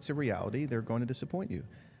 it's a reality. They're going to disappoint you.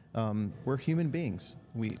 We're human beings.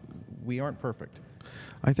 We aren't perfect.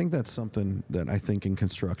 I think that's something that I think in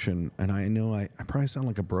construction, and I know I probably sound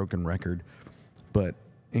like a broken record, but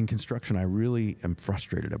in construction, I really am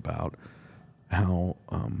frustrated about how,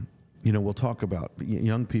 we'll talk about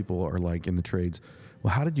young people are like in the trades.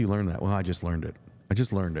 Well, how did you learn that? Well, I just learned it.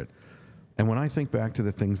 And when I think back to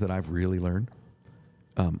the things that I've really learned,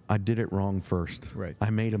 I did it wrong first. Right.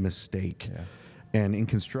 I made a mistake. Yeah. And in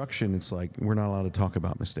construction, it's like we're not allowed to talk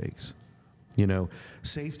about mistakes. You know,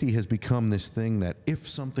 safety has become this thing that if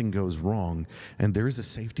something goes wrong and there is a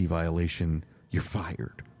safety violation, you're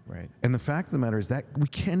fired. Right. And the fact of the matter is that we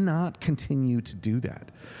cannot continue to do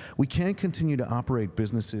that. We can't continue to operate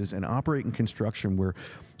businesses and operate in construction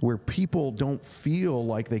where people don't feel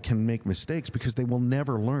like they can make mistakes because they will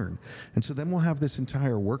never learn. And so then we'll have this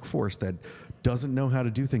entire workforce that doesn't know how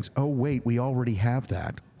to do things. Oh, wait, we already have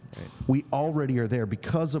that. Right. We already are there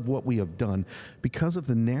because of what we have done, because of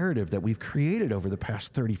the narrative that we've created over the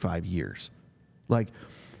past 35 years. Like,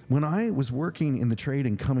 when I was working in the trade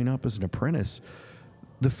and coming up as an apprentice,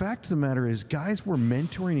 the fact of the matter is guys were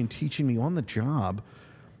mentoring and teaching me on the job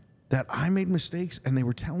that I made mistakes, and they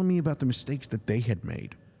were telling me about the mistakes that they had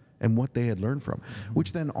made and what they had learned from,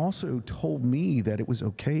 which then also told me that it was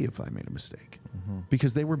okay if I made a mistake,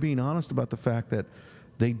 because they were being honest about the fact that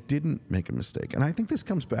they didn't make a mistake. And I think this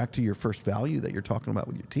comes back to your first value that you're talking about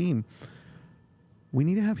with your team. We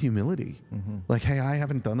need to have humility. Like, hey, I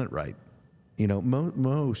haven't done it right. You know,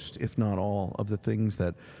 most, if not all, of the things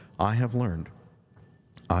that I have learned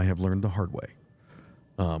the hard way.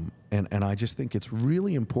 And I just think it's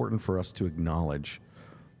really important for us to acknowledge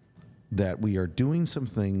that we are doing some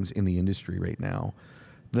things in the industry right now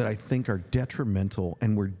that I think are detrimental,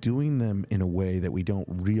 and we're doing them in a way that we don't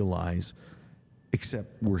realize,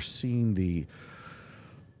 except we're seeing the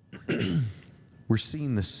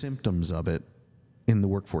symptoms of it in the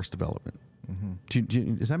workforce development.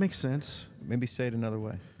 Does that make sense? Maybe say it another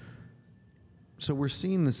way. So we're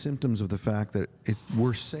seeing the symptoms of the fact that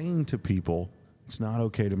we're saying to people, it's not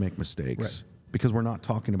okay to make mistakes. Right. Because we're not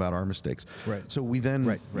talking about our mistakes. Right. So we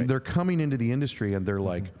then, they're coming into the industry and they're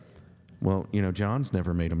like, well, you know, John's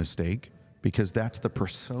never made a mistake, because that's the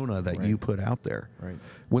persona that you put out there. Right.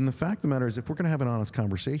 When the fact of the matter is, if we're going to have an honest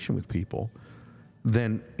conversation with people,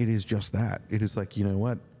 then it is just that. It is like, you know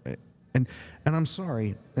what? And I'm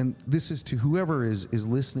sorry, and this is to whoever is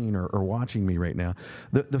listening or watching me right now.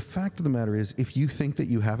 The fact of the matter is, if you think that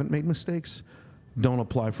you haven't made mistakes, don't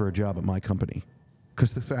apply for a job at my company.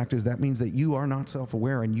 Because the fact is, that means that you are not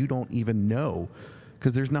self-aware and you don't even know,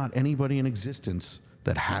 because there's not anybody in existence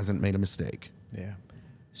that hasn't made a mistake. Yeah.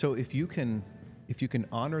 So if you can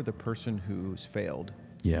honor the person who's failed.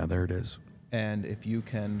 Yeah, there it is. And if you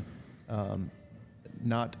can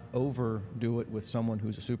not overdo it with someone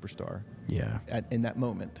who's a superstar. Yeah. In that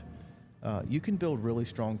moment, you can build really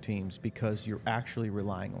strong teams because you're actually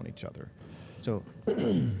relying on each other. So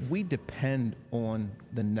we depend on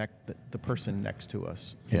the person next to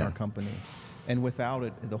us in our company, and without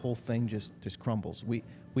it, the whole thing just crumbles. We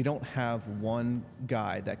don't have one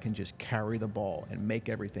guy that can just carry the ball and make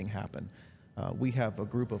everything happen. We have a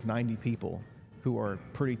group of 90 people who are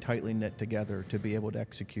pretty tightly knit together to be able to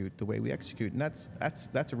execute the way we execute, and that's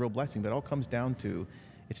a real blessing. But it all comes down to,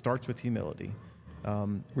 it starts with humility.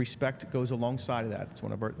 Respect goes alongside of that.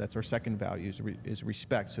 That's our second value is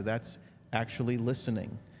respect. So that's actually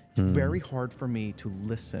listening. It's very hard for me to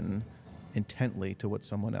listen intently to what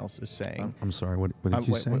someone else is saying. I'm sorry. What did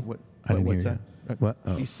you say? I didn't what's hear that? What?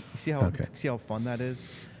 Oh. You see how fun that is?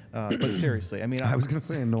 But seriously, I mean, I was going to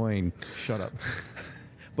say annoying. Shut up.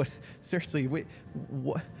 But seriously,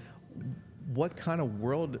 what kind of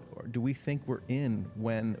world do we think we're in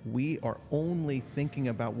when we are only thinking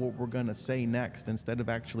about what we're going to say next instead of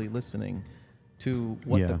actually listening to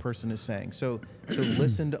what the person is saying? So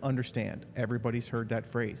listen to understand. Everybody's heard that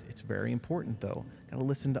phrase. It's very important, though. Got to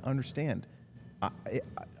listen to understand.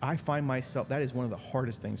 I find myself, that is one of the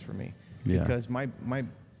hardest things for me, because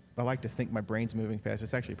I like to think my brain's moving fast.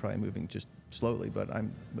 It's actually probably moving just slowly, but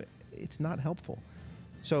it's not helpful.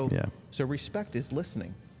 So respect is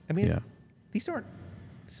listening. I mean, this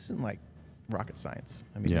isn't like rocket science.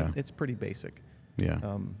 I mean, it's pretty basic. Yeah.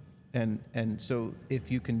 And so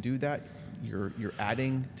if you can do that, you're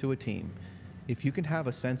adding to a team. If you can have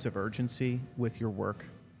a sense of urgency with your work,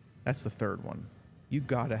 that's the third one. You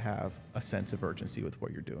got to have a sense of urgency with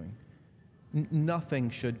what you're doing. Nothing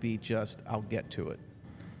should be just, I'll get to it.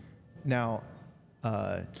 Now,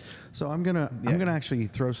 so I'm gonna actually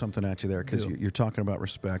throw something at you there, because you're talking about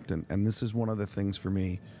respect, and this is one of the things for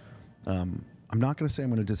me. I'm not going to say I'm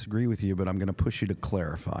going to disagree with you, but I'm going to push you to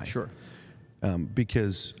clarify. Sure.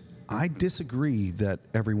 Because I disagree that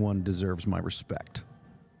everyone deserves my respect,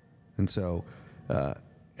 and so,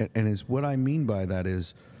 and is what I mean by that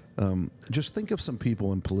is, just think of some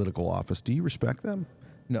people in political office. Do you respect them?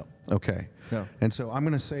 No. Okay. No. And so I'm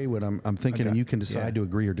going to say what I'm thinking, and you can decide to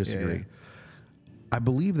agree or disagree. Yeah. I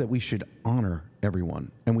believe that we should honor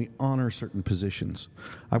everyone, and we honor certain positions.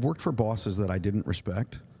 I've worked for bosses that I didn't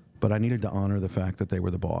respect, but I needed to honor the fact that they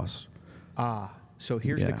were the boss. So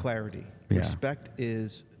here's the clarity. Yeah. Respect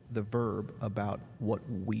is the verb about what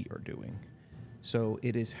we are doing. So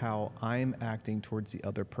it is how I'm acting towards the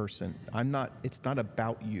other person. It's not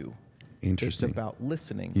about you. Interesting. It's about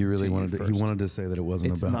listening. You really wanted to say that it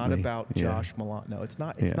wasn't it's about me. It's not about Josh Milan. No, it's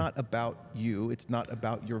not. It's not about you. It's not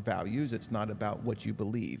about your values. It's not about what you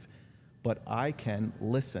believe. But I can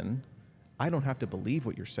listen. I don't have to believe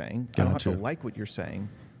what you're saying. I don't have to like what you're saying.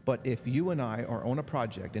 But if you and I are on a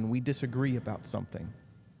project and we disagree about something,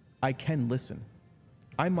 I can listen.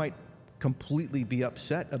 I might completely be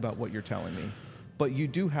upset about what you're telling me, but you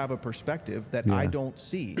do have a perspective that I don't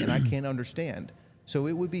see and I can't understand. So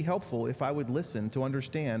it would be helpful if I would listen to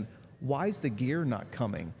understand, why is the gear not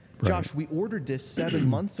coming? Right. Josh, we ordered this 7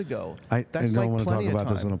 months ago. I don't want to talk about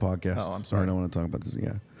this on a podcast. Oh, I'm sorry. I don't want to talk about this.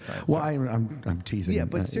 Yeah. Right, well, I'm teasing. Yeah,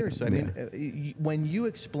 but seriously, I mean, when you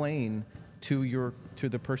explain to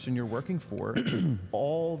the person you're working for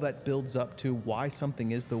all that builds up to why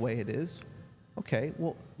something is the way it is, okay,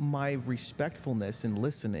 well, my respectfulness in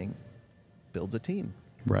listening builds a team.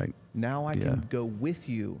 Right. Now I can go with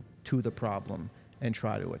you to the problem and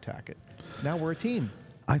try to attack it. Now we're a team.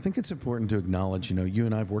 I think it's important to acknowledge, you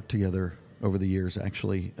and I have worked together over the years,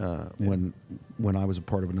 actually, when I was a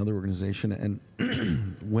part of another organization, and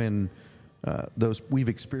when we've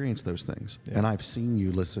experienced those things, and I've seen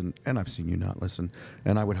you listen, and I've seen you not listen,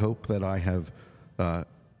 and I would hope that I have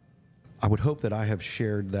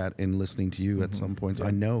shared that in listening to you at some points.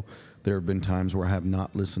 I know there have been times where I have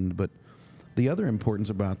not listened, but the other importance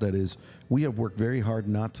about that is we have worked very hard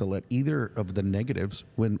not to let either of the negatives.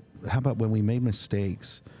 How about when we made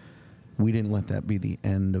mistakes, we didn't let that be the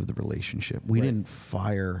end of the relationship. We didn't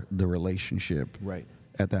fire the relationship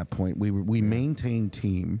at that point. We maintained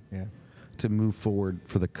team to move forward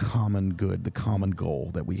for the common good, the common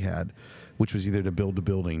goal that we had, which was either to build a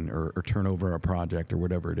building or turn over a project or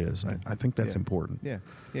whatever it is. I think that's important. Yeah,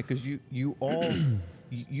 because you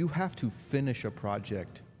have to finish a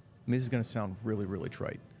project. I mean, this is going to sound really, really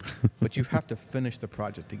trite, but you have to finish the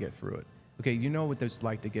project to get through it. Okay, you know what it's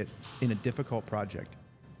like to get in a difficult project,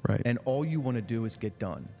 right? And all you want to do is get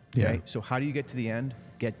done. Okay? So how do you get to the end?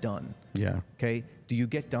 Get done. Yeah. Okay. Do you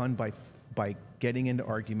get done by getting into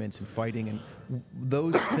arguments and fighting, and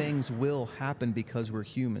those things will happen because we're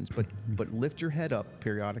humans. But lift your head up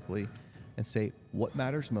periodically and say, what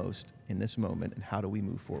matters most in this moment, and how do we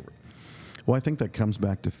move forward? Well, I think that comes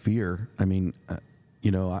back to fear. I mean,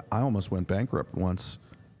 I almost went bankrupt once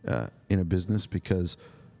in a business because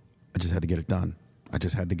I just had to get it done. I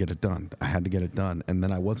just had to get it done. I had to get it done. And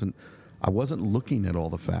then I wasn't looking at all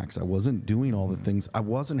the facts. I wasn't doing all the things. I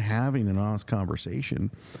wasn't having an honest conversation.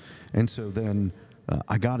 And so then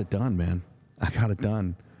I got it done, man. I got it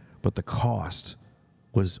done. But the cost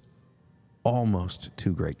was almost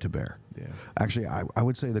too great to bear. Yeah. Actually, I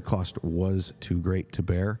would say the cost was too great to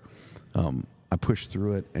bear. I pushed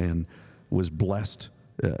through it and was blessed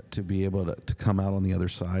to be able to come out on the other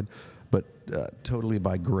side, but totally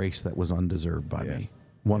by grace that was undeserved by me.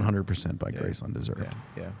 100% by grace, undeserved.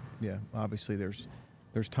 Yeah. Obviously,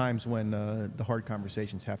 there's times when the hard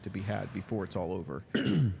conversations have to be had before it's all over,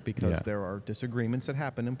 because there are disagreements that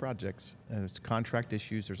happen in projects. It's contract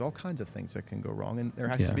issues. There's all kinds of things that can go wrong, and there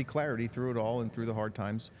has to be clarity through it all and through the hard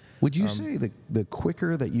times. Would you say the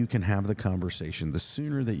quicker that you can have the conversation, the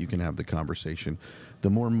sooner that you can have the conversation, the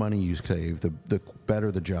more money you save, the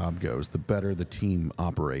better the job goes, the better the team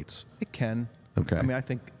operates? It can. Okay. I mean,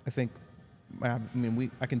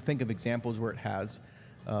 I can think of examples where it has.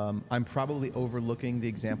 I'm probably overlooking the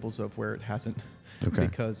examples of where it hasn't,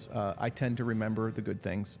 because I tend to remember the good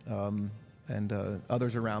things, and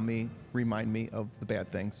others around me remind me of the bad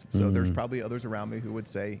things. So there's probably others around me who would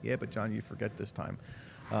say, "Yeah, but John, you forget this time,"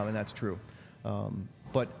 and that's true.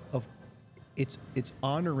 But it's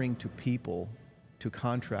honoring to people to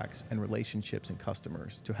contracts and relationships and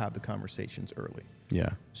customers to have the conversations early. Yeah.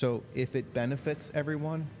 So if it benefits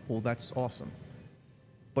everyone, well, that's awesome.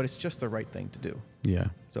 But it's just the right thing to do. Yeah.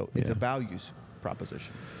 So it's a values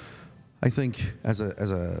proposition. I think as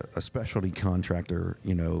a specialty contractor,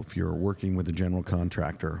 you know, if you're working with a general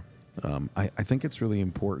contractor, I think it's really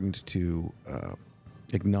important to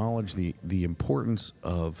acknowledge the importance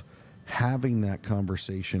of having that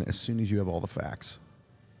conversation as soon as you have all the facts.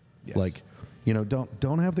 Yes. Like, you know,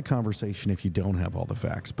 don't have the conversation if you don't have all the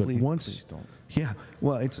facts. But please don't. Yeah,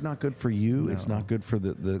 well, it's not good for you. No. It's not good for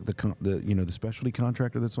the you know, the specialty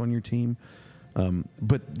contractor that's on your team.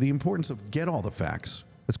 But the importance of get all the facts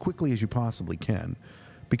as quickly as you possibly can,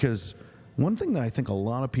 because one thing that I think a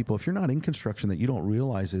lot of people, if you're not in construction, that you don't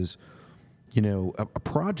realize is, you know, a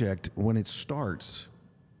project when it starts,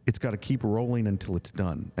 it's got to keep rolling until it's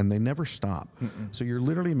done, and they never stop. So you're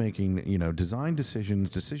literally making, you know, design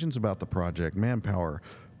decisions about the project, manpower,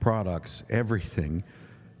 products, everything,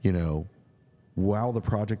 you know, while the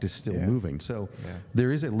project is still moving. So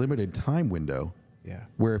there is a limited time window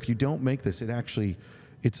where if you don't make this,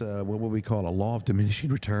 it's what we call a law of diminishing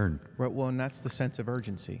return. Right. Well, and that's the sense of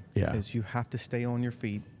urgency. Yeah. Is you have to stay on your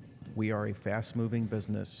feet. We are a fast-moving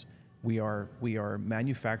business. We are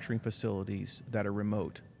manufacturing facilities that are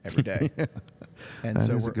remote every day. And that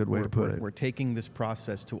so is a good way to put it. We're taking this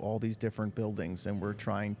process to all these different buildings, and we're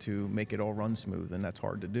trying to make it all run smooth, and that's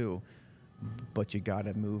hard to do. But you got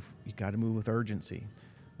to move. You got to move with urgency.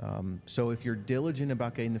 So if you're diligent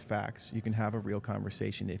about getting the facts, you can have a real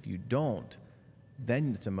conversation. If you don't,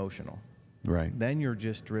 then it's emotional. Right. Then you're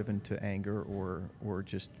just driven to anger or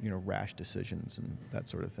just, you know, rash decisions and that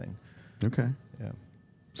sort of thing. Okay. Yeah.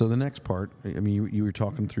 So the next part, I mean, you were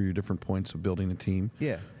talking through your different points of building a team.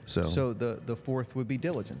 Yeah. So the fourth would be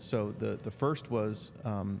diligence. So the first was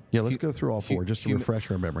let's go through all four just to refresh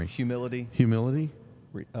our memory. Humility,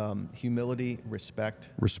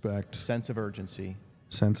 respect, sense of urgency,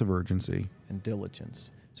 and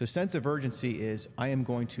diligence. So sense of urgency is I am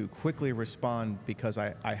going to quickly respond because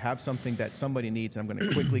I have something that somebody needs, and I'm going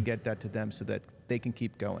to quickly get that to them so that they can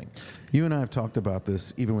keep going. You and I have talked about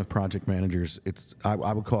this even with project managers. I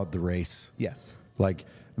would call it the race. Yes. Like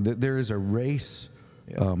there is a race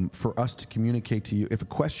for us to communicate to you. If a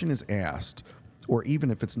question is asked, or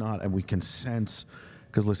even if it's not, and we can sense,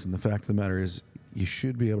 because listen, the fact of the matter is you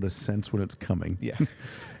should be able to sense when it's coming. Yeah.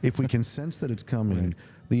 If we can sense that it's coming, right.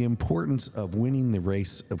 The importance of winning the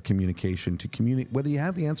race of communication to communicate, whether you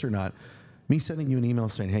have the answer or not, me sending you an email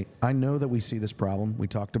saying, hey, I know that we see this problem. We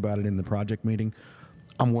talked about it in the project meeting.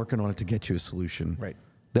 I'm working on it to get you a solution. Right.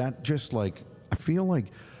 That just like, I feel like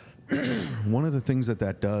one of the things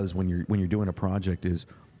that does when you're doing a project is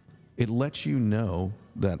it lets you know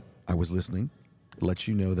that I was listening, it lets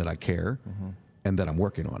you know that I care, and that I'm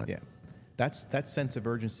working on it. Yeah. That's that sense of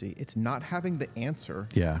urgency. It's not having the answer.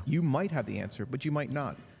 Yeah. You might have the answer, but you might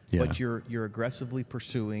not. Yeah. But you're aggressively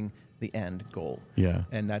pursuing the end goal. Yeah.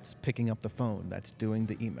 And that's picking up the phone. That's doing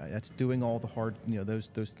the email. That's doing all the hard, you know, those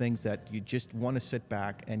things that you just want to sit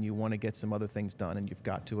back and you want to get some other things done, and you've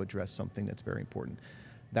got to address something that's very important.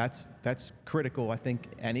 That's critical, I think,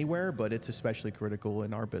 anywhere, but it's especially critical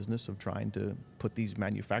in our business of trying to put these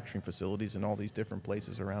manufacturing facilities in all these different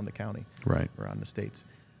places around the county, right, around the states.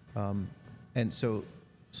 And so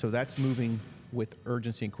that's moving with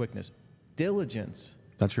urgency and quickness. Diligence.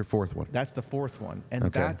 That's your fourth one. That's the fourth one, and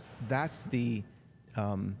okay. that's the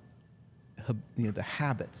the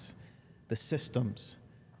habits, the systems,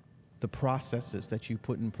 the processes that you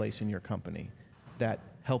put in place in your company that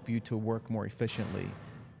help you to work more efficiently.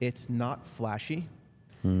 It's not flashy.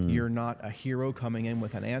 You're not a hero coming in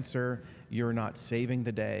with an answer. You're not saving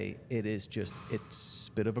the day. It's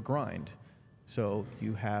a bit of a grind. So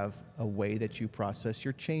you have a way that you process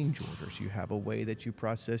your change orders. You have a way that you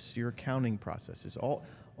process your accounting processes.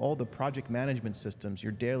 All the project management systems,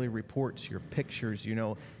 your daily reports, your pictures, you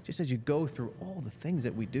know, just as you go through all the things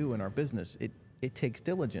that we do in our business, it takes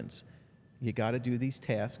diligence. You got to do these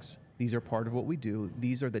tasks. These are part of what we do.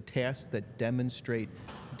 These are the tasks that demonstrate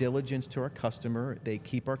diligence to our customer. They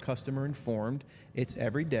keep our customer informed. It's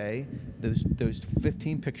every day. Those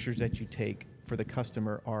 15 pictures that you take for the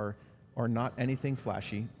customer are not anything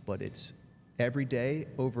flashy, but it's every day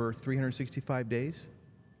over 365 days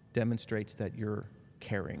demonstrates that you're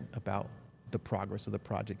caring about the progress of the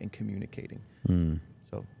project and communicating.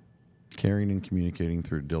 So, caring and communicating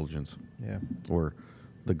through diligence. Yeah. Or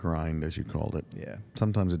the grind, as you called it. Yeah.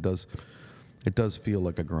 Sometimes it does feel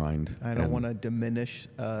like a grind. I don't want to diminish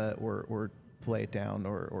or play it down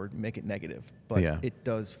or make it negative, but it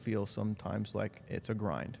does feel sometimes like it's a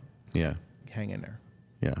grind. Yeah. Hang in there.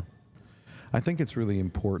 Yeah. I think it's really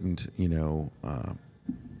important,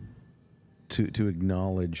 to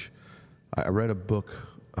acknowledge. I read a book,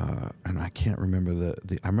 and I can't remember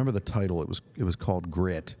I remember the title. It was called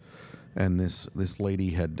Grit, and this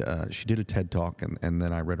lady she did a TED Talk, and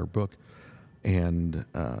then I read her book, and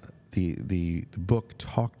the book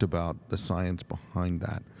talked about the science behind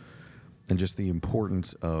that, and just the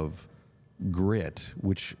importance of grit,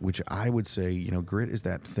 which I would say, grit is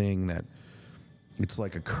that thing that it's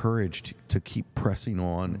like a courage to keep pressing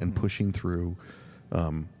on and pushing through,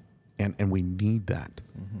 and we need that,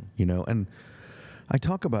 and I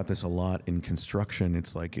talk about this a lot in construction.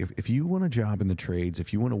 It's like if you want a job in the trades,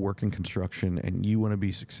 if you want to work in construction and you want to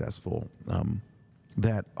be successful,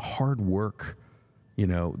 that hard work,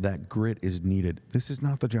 that grit is needed. This is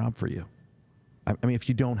not the job for you. I mean, if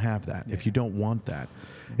you don't have that, if you don't want that,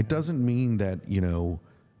 it doesn't mean that,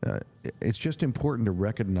 it's just important to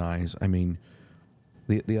recognize. I mean,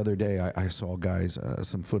 the other day I saw guys,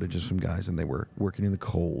 some footage of some guys, and they were working in the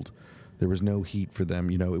cold. There was no heat for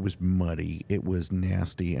them. It was muddy. It was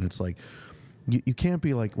nasty. And it's like, you can't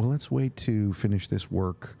be like, well, let's wait to finish this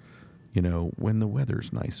work, when the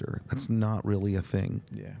weather's nicer. That's not really a thing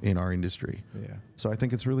in our industry. Yeah. So I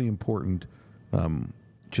think it's really important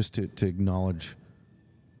just to acknowledge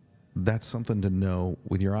that's something to know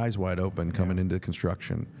with your eyes wide open coming into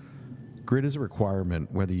construction. Grit is a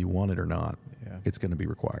requirement, whether you want it or not. Yeah. It's going to be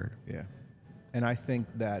required. Yeah. And I think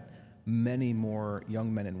that many more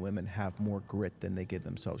young men and women have more grit than they give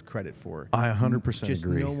themselves credit for. I 100% Just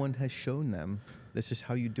agree. no one has shown them this is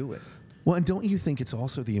how you do it. Well, and don't you think it's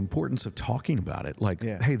also the importance of talking about it? Like,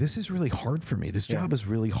 hey, this is really hard for me. This job is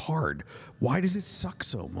really hard. Why does it suck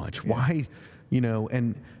so much? Why,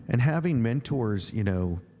 and having mentors,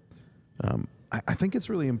 I think it's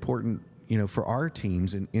really important, for our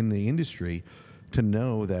teams in the industry to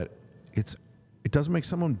know that it doesn't make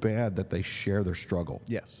someone bad that they share their struggle.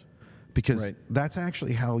 Yes. Because that's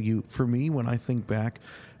actually how for me, when I think back,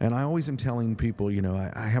 and I always am telling people,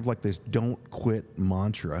 I have like this don't quit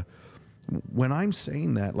mantra. When I'm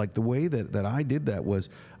saying that, like the way that I did that was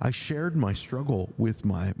I shared my struggle with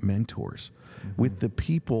my mentors, with the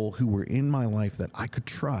people who were in my life that I could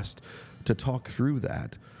trust to talk through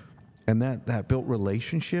that. And that built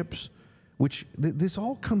relationships, which this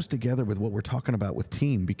all comes together with what we're talking about with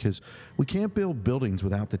team, because we can't build buildings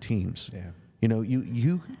without the teams. Yeah.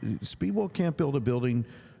 Speedwell can't build a building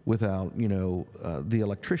without, the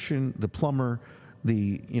electrician, the plumber,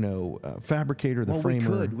 the, fabricator, the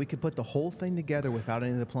framer. We could put the whole thing together without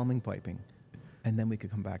any of the plumbing piping, and then we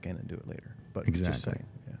could come back in and do it later. But exactly. Just saying,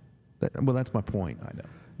 That's my point. I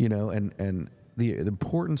know. And the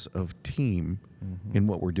importance of team in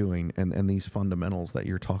what we're doing and these fundamentals that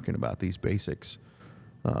you're talking about, these basics,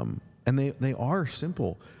 and they are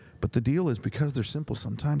simple. But the deal is, because they're simple,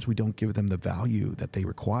 sometimes we don't give them the value that they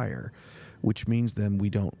require, which means then we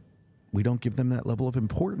don't give them that level of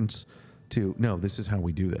importance to, no, this is how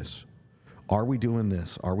we do this. Are we doing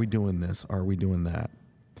this? Are we doing this? Are we doing that?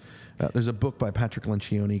 There's a book by Patrick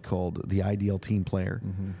Lencioni called The Ideal Team Player.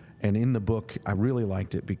 And in the book, I really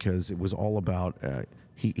liked it because it was all about,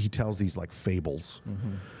 he tells these like fables.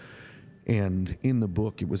 And in the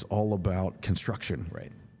book, it was all about construction.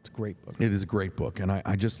 Right. It's a great book. It is a great book. And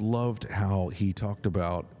I just loved how he talked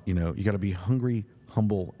about, you got to be hungry,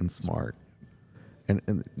 humble, and smart.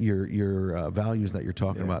 And your values that you're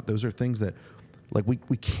talking about, those are things that, like,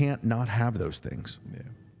 we can't not have those things,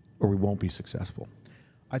 or we won't be successful.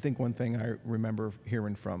 I think one thing I remember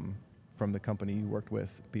hearing from the company you worked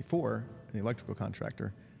with before, the electrical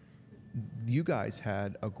contractor, you guys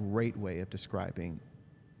had a great way of describing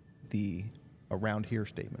the around here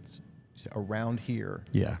statements. You say, around here,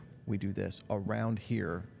 we do this. Around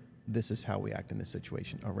here, this is how we act in this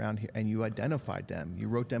situation. Around here, and you identified them. You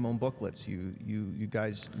wrote them on booklets. You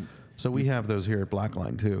guys. So we have those here at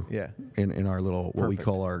Blackline too. Yeah. In our little what we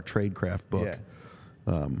call our tradecraft book.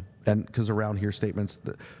 Yeah. And because around here statements,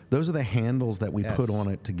 those are the handles that we put on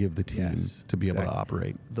it to give the team to be able to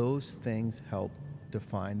operate. Those things help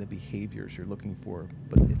define the behaviors you're looking for,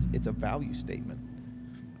 but it's a value statement.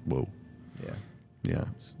 Whoa. Yeah. Yeah.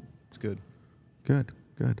 It's good. Good.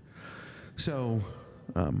 So,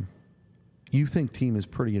 you think team is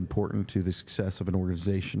pretty important to the success of an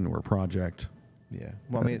organization or a project? Yeah.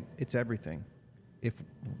 Well, I mean, it's everything. If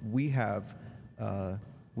we have,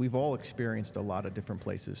 we've all experienced a lot of different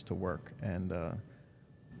places to work, and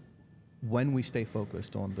when we stay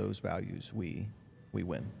focused on those values, we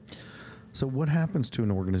win. So what happens to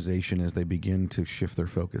an organization as they begin to shift their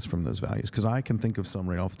focus from those values? Because I can think of some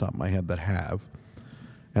right off the top of my head that have,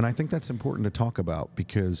 and I think that's important to talk about,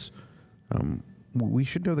 because we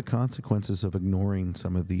should know the consequences of ignoring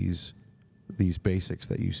some of these these basics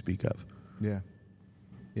that you speak of? Yeah.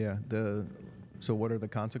 Yeah. So what are the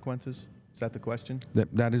consequences? Is that the question?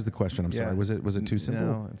 That is the question. I'm sorry. Was it too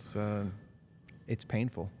simple? No, it's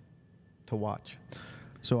painful to watch.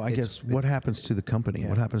 So I guess what happens to the company? Yeah.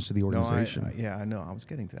 What happens to the organization? No, I know. I was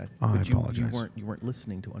getting to that. Oh, But I apologize. You weren't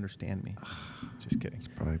listening to understand me. Just kidding. It's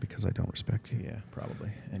probably because I don't respect you. Yeah,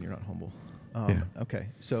 probably. And you're not humble. Yeah. Okay.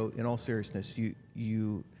 So in all seriousness,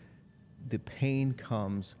 the pain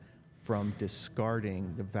comes from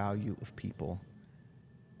discarding the value of people.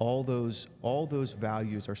 All those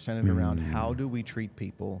values are centered around how do we treat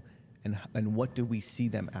people, and what do we see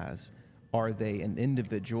them as? Are they an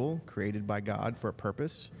individual created by God for a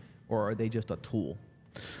purpose, or are they just a tool?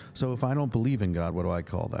 So if I don't believe in God, what do I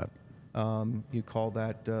call that? You call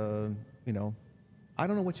that, I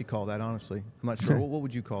don't know what you call that, honestly. I'm not sure. Okay. What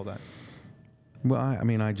would you call that? Well,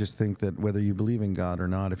 I just think that whether you believe in God or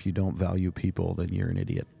not, if you don't value people, then you're an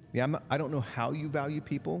idiot. Yeah, I don't know how you value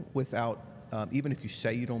people without, even if you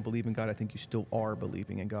say you don't believe in God, I think you still are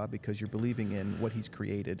believing in God because you're believing in what He's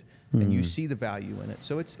created and you see the value in it.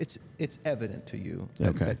 So it's evident to you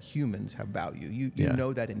that humans have value. You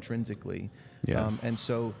know that intrinsically. Yeah. And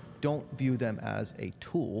so don't view them as a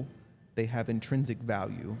tool. They have intrinsic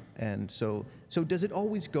value. And so does it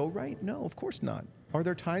always go right? No, of course not. Are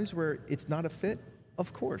there times where it's not a fit?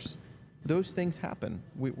 Of course. Those things happen.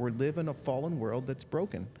 We live in a fallen world that's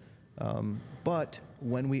broken. But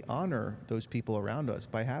when we honor those people around us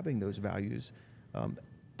by having those values,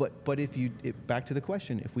 but back to the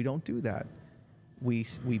question, if we don't do that, we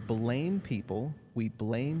blame people, we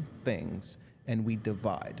blame things, and we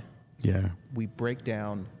divide. Yeah. We break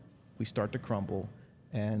down, we start to crumble,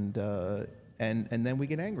 and then we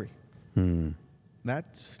get angry.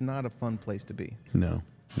 That's not a fun place to be. No,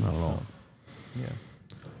 not at all. Yeah.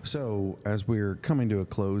 So as we're coming to a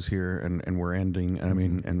close here and we're ending,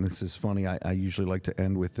 and this is funny, I usually like to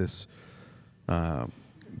end with this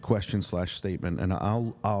question/statement, and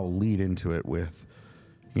I'll lead into it with,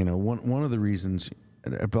 one of the reasons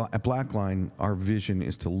at Blackline, our vision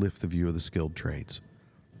is to lift the view of the skilled trades,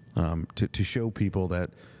 to show people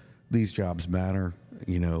that these jobs matter.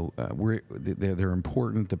 They're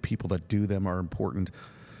important. The people that do them are important.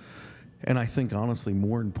 And I think, honestly,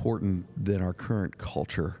 more important than our current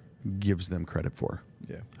culture gives them credit for.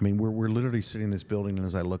 Yeah. We're literally sitting in this building, and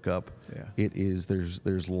as I look up,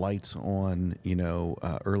 there's lights on.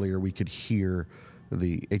 Earlier we could hear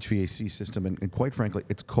the HVAC system, and quite frankly,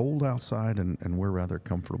 it's cold outside, and we're rather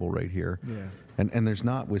comfortable right here. Yeah. And there's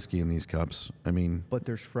not whiskey in these cups. But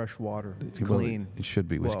there's fresh water. It's Well, clean. it should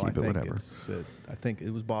be whiskey, but whatever. I think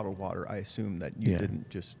it was bottled water. I assume that you didn't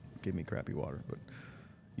just give me crappy water, but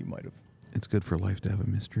you might have. It's good for life to have a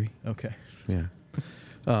mystery. Okay. Yeah.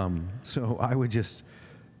 So I would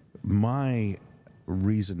my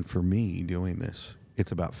reason for me doing this,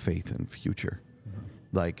 it's about faith and future.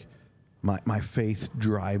 Like my faith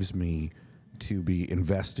drives me to be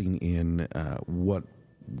investing in what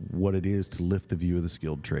it is to lift the view of the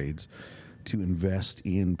skilled trades, to invest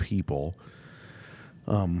in people.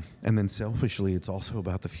 And then selfishly, it's also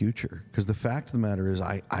about the future. Because the fact of the matter is,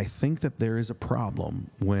 I think that there is a problem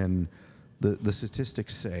when the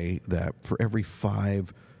statistics say that for every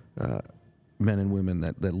 5 men and women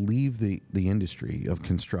that leave the industry of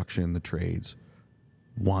construction, the trades,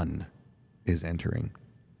 1 is entering.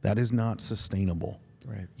 That is not sustainable.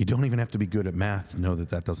 Right. You don't even have to be good at math to know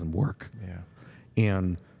that doesn't work. Yeah.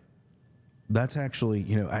 And that's actually,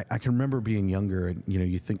 I can remember being younger, and,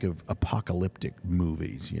 you think of apocalyptic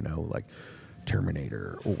movies, like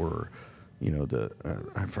Terminator or,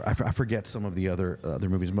 I forget some of the other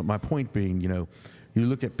movies. But my point being, you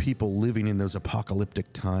look at people living in those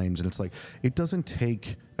apocalyptic times, and it's like, it doesn't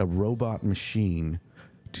take a robot machine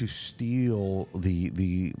to steal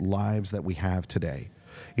the lives that we have today.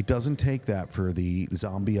 It doesn't take that for the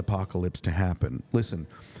zombie apocalypse to happen. Listen,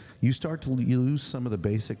 you start to lose some of the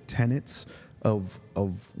basic tenets of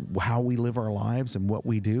how we live our lives and what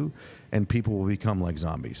we do, and people will become like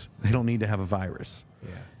zombies. They don't need to have a virus.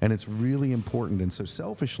 Yeah. And it's really important. And so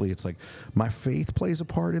selfishly, it's like my faith plays a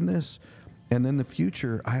part in this. And then the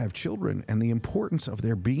future, I have children, and the importance of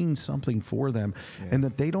there being something for them, and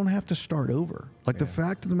that they don't have to start over. Like the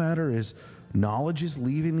fact of the matter is, knowledge is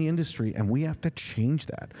leaving the industry, and we have to change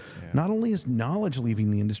that. Yeah. Not only is knowledge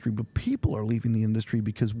leaving the industry, but people are leaving the industry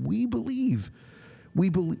because we believe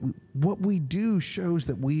what we do shows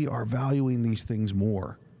that we are valuing these things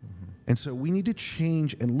more. And so we need to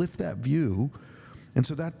change and lift that view. And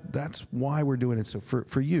so that's why we're doing it. So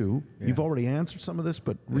for you, you've already answered some of this,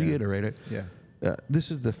 but reiterate it. Yeah.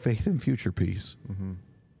 This is the faith and future piece.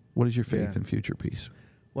 What is your faith and future piece?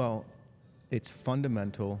 Well, it's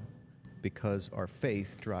fundamental because our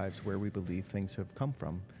faith drives where we believe things have come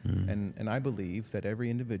from. And I believe that every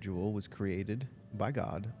individual was created by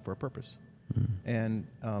God for a purpose. And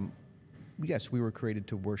yes, we were created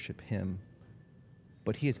to worship him,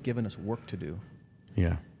 but he has given us work to do.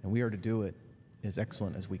 Yeah. And we are to do it as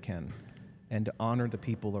excellent as we can, and to honor the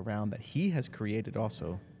people around that he has created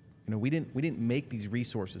also. You know, we didn't make these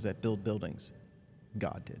resources that build buildings.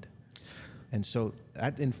 God did. And so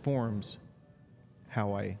that informs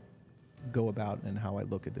how I go about and how I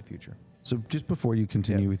look at the future. So just before you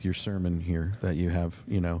continue with your sermon here that you have,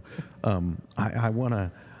 you know, I want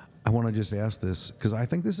to just ask this, because I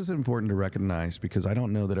think this is important to recognize, because I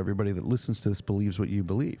don't know that everybody that listens to this believes what you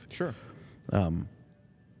believe. Sure.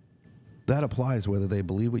 That applies whether they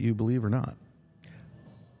believe what you believe or not.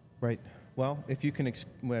 Right. Well, if you can,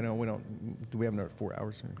 well, we don't. Do we have another 4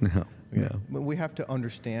 hours? No. Okay. No. We have to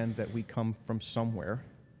understand that we come from somewhere.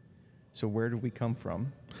 So where do we come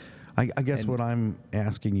from? I guess what I'm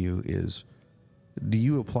asking you is, do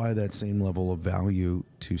you apply that same level of value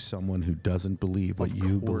to someone who doesn't believe what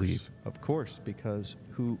you believe? Of course, because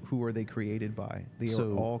who are they created by? They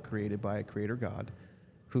are all created by a creator God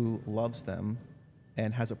who loves them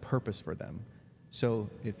and has a purpose for them. So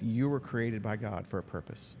if you were created by God for a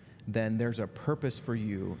purpose, then there's a purpose for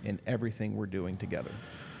you in everything we're doing together.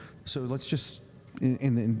 So let's just,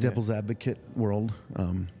 in devil's advocate world,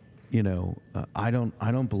 you know, I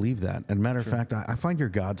don't believe that. And matter of fact, I find your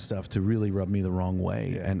God stuff to really rub me the wrong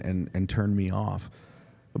way and turn me off.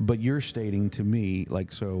 But you're stating to me,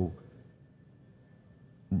 like, so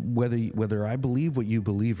whether I believe what you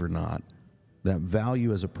believe or not, that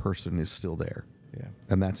value as a person is still there. Yeah.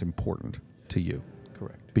 And that's important to you.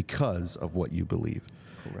 Correct. Because of what you believe.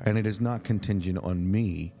 Correct. And it is not contingent on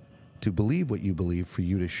me to believe what you believe for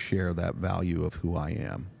you to share that value of who I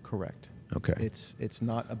am. Correct. Okay. It's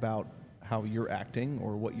not about how you're acting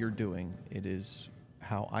or what you're doing. It is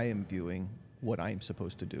how I am viewing what I'm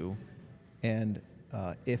supposed to do. And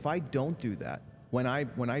if I don't do that, when I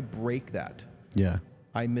break that,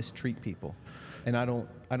 I mistreat people. And I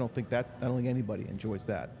don't think anybody enjoys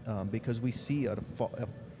that, because we see a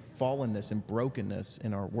fallenness and brokenness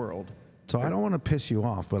in our world. So I don't want to piss you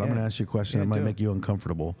off, but I'm going to ask you a question that might make you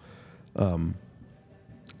uncomfortable. And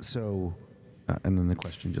then the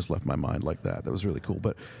question just left my mind like that. That was really cool.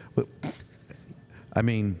 But I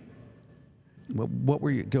mean, what were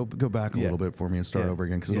you? Go back a little bit for me and start over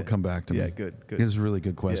again, because it'll come back to me. Yeah, good. It was a really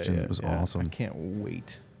good question. It was awesome. I can't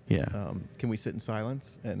wait. Yeah. Can we sit in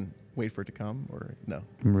silence and wait for it to come, or no?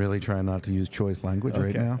 I'm really trying not to use choice language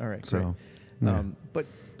right now. All right. So, great.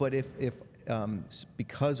 But if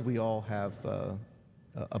because we all have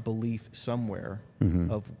a belief somewhere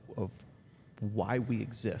of why we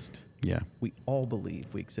exist. Yeah. We all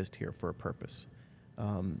believe we exist here for a purpose.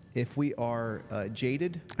 If we are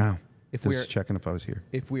jaded, checking if I was here.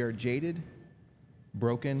 If we are jaded,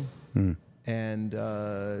 broken, and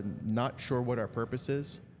not sure what our purpose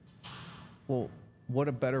is, well, what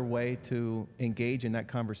a better way to engage in that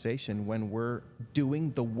conversation when we're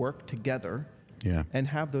doing the work together and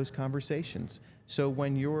have those conversations. So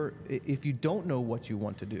if you don't know what you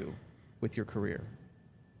want to do with your career,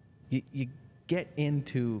 you get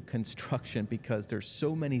into construction because there's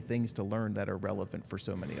so many things to learn that are relevant for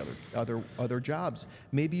so many other jobs.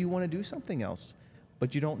 Maybe you want to do something else,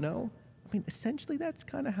 but you don't know. I mean, essentially, that's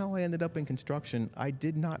kind of how I ended up in construction. I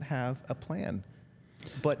did not have a plan,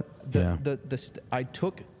 but I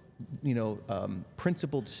took,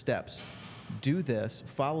 principled steps. Do this,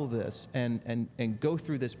 follow this, and go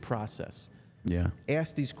through this process. Yeah.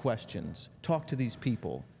 Ask these questions. Talk to these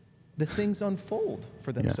people. The things unfold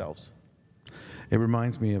for themselves. It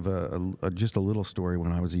reminds me of just a little story.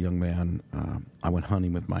 When I was a young man, I went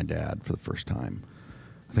hunting with my dad for the first time.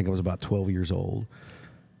 I think I was about 12 years old.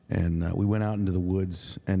 And we went out into the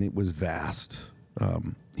woods, and it was vast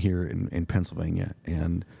here in Pennsylvania.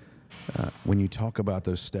 And when you talk about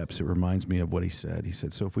those steps, it reminds me of what he said. He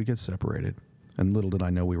said, so if we get separated, and little did I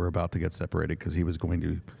know we were about to get separated, because he was going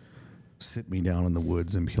to sit me down in the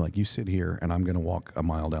woods and be like, you sit here, and I'm going to walk a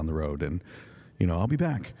mile down the road, and, I'll be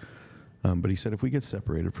back. But he said, if we get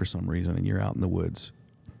separated for some reason and you're out in the woods,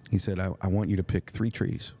 he said, I want you to pick 3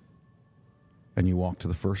 trees. And you walk to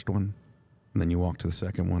the first one, and then you walk to the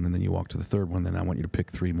second one, and then you walk to the third one, then I want you to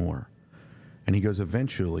pick 3 more. And he goes,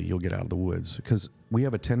 eventually you'll get out of the woods, because we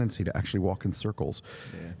have a tendency to actually walk in circles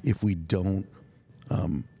if we don't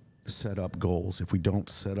set up goals, if we don't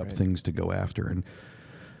set up things to go after. And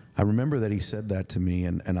I remember that he said that to me,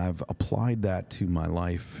 and I've applied that to my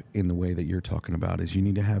life in the way that you're talking about, is you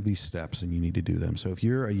need to have these steps and you need to do them. So if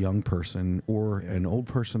you're a young person or an old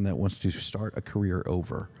person that wants to start a career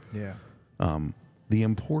over, the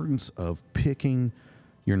importance of picking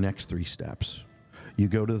your next 3 steps. You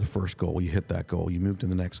go to the first goal, you hit that goal, you move to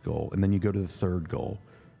the next goal, and then you go to the third goal.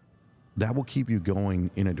 That will keep you going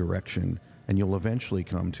in a direction, and you'll eventually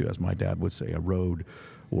come to, as my dad would say, a road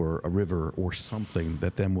or a river or something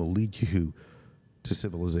that then will lead you to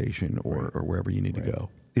civilization or wherever you need to go.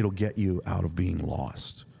 It'll get you out of being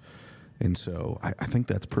lost. And so I think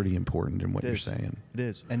that's pretty important in what you're saying. It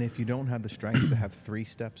is. And if you don't have the strength to have 3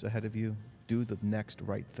 steps ahead of you, do the next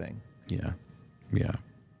right thing. Yeah. Yeah.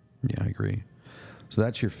 Yeah, I agree. So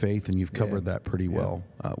that's your faith, and you've covered that pretty well,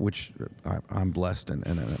 which I'm blessed,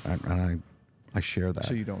 and I share that.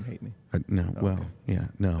 So you don't hate me? No. Okay. Well, yeah,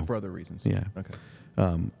 no. For other reasons? Yeah. Okay.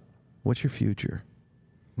 What's your future?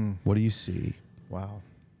 What do you see? Wow.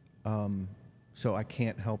 So I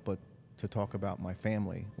can't help but to talk about my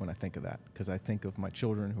family when I think of that, because I think of my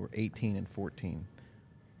children who are 18 and 14.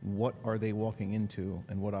 What are they walking into,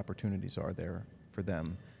 and what opportunities are there for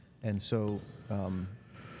them? And so,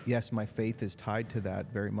 yes, my faith is tied to that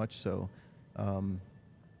very much so.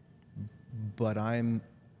 But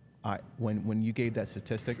when you gave that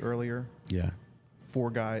statistic earlier,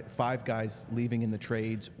 5 guys leaving in the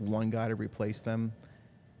trades, 1 guy to replace them.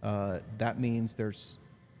 That means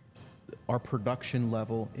our production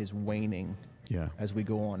level is waning as we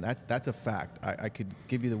go on. That's a fact. I could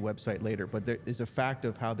give you the website later, but there is a fact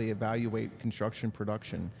of how they evaluate construction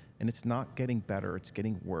production, and it's not getting better, it's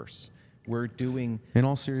getting worse. We're doing... In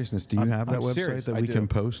all seriousness, do you have that website serious. that we can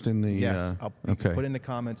post in the... Yes, I'll put in the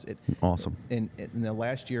comments. Awesome. In the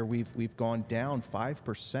last year, we've gone down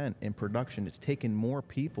 5% in production. It's taken more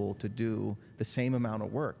people to do the same amount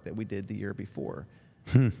of work that we did the year before.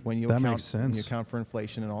 That makes sense. When you account for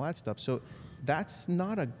inflation and all that stuff. So that's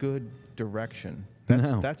not a good direction.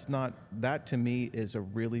 That's not... That, to me, is a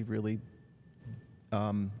really, really...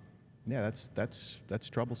 that's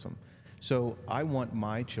troublesome. So I want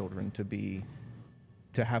my children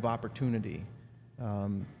to have opportunity,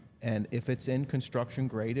 and if it's in construction,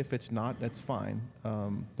 great. If it's not, that's fine.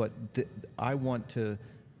 But I want to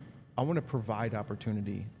provide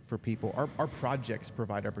opportunity for people. Our projects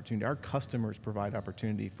provide opportunity. Our customers provide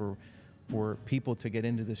opportunity for people to get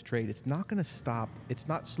into this trade. It's not going to stop. It's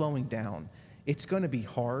not slowing down. It's going to be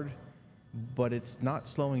hard, but it's not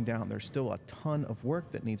slowing down. There's still a ton of work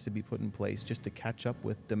that needs to be put in place just to catch up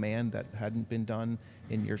with demand that hadn't been done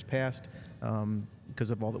in years past because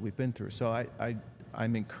of all that we've been through. So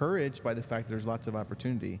I'm encouraged by the fact that there's lots of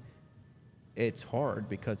opportunity. It's hard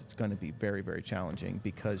because it's going to be very, very challenging,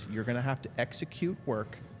 because you're going to have to execute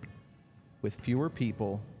work with fewer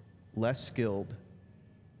people, less skilled,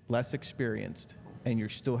 less experienced, and you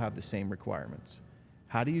still have the same requirements.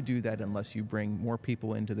 How do you do that unless you bring more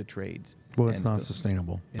people into the trades? Well, it's not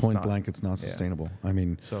sustainable. Point blank, it's not sustainable. I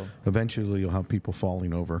mean, eventually you'll have people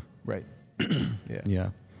falling over. Right. Yeah.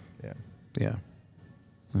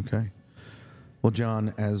 Okay. Well,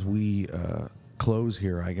 Jon, as we close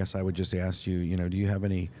here, I guess I would just ask you, do you have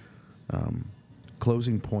any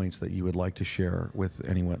closing points that you would like to share with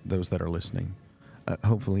those that are listening?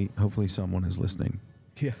 Hopefully someone is listening.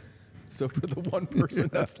 Yeah. So for the one person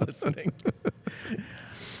that's listening,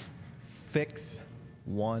 fix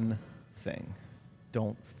one thing.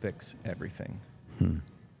 Don't fix everything.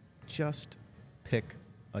 Just pick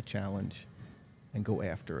a challenge and go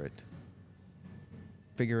after it.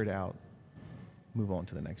 Figure it out. Move on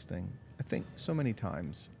to the next thing. I think so many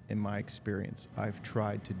times in my experience, I've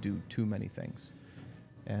tried to do too many things.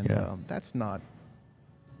 And that's not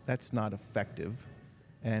effective.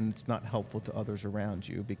 And it's not helpful to others around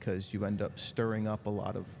you, because you end up stirring up a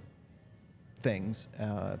lot of things.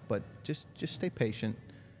 But just stay patient.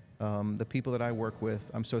 The people that I work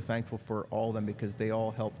with, I'm so thankful for all of them, because we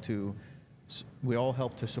all help to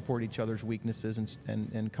support each other's weaknesses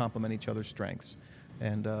and complement each other's strengths.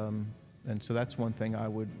 And so that's one thing I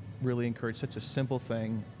would really encourage. Such a simple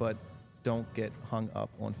thing, but don't get hung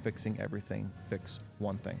up on fixing everything. Fix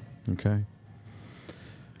one thing. Okay.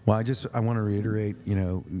 Well, I want to reiterate,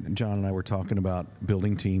 Jon and I were talking about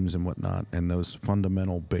building teams and whatnot, and those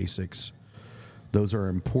fundamental basics. Those are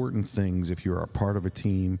important things if you're a part of a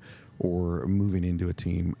team or moving into a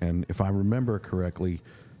team. And if I remember correctly,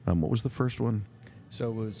 what was the first one? So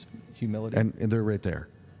it was humility. And they're right there.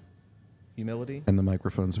 Humility. And the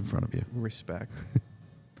microphone's in front of you. Respect.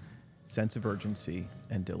 Sense of urgency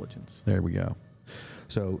and diligence. There we go.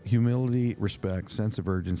 So humility, respect, sense of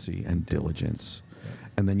urgency, and diligence.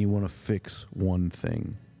 And then you want to fix one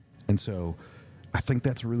thing. And so I think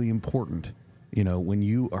that's really important. When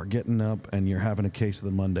you are getting up and you're having a case of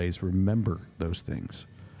the Mondays, remember those things.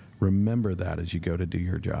 Remember that as you go to do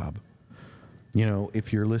your job.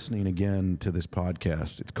 If you're listening again to this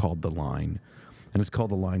podcast, it's called The Line. And it's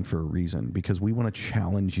called The Line for a reason, because we want to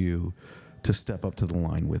challenge you to step up to the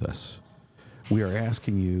line with us. We are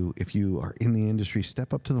asking you, if you are in the industry,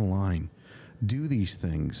 step up to the line. Do these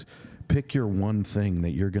things. Pick your one thing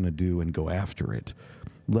that you're going to do and go after it.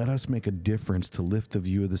 Let us make a difference to lift the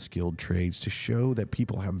view of the skilled trades, to show that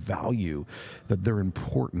people have value, that they're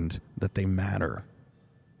important, that they matter.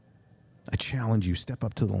 I challenge you, step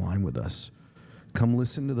up to the line with us. Come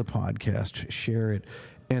listen to the podcast, share it,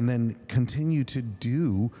 and then continue to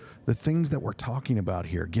do the things that we're talking about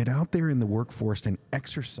here. Get out there in the workforce and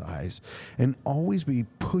exercise, and always be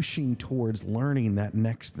pushing towards learning that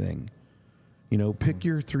next thing. You know, pick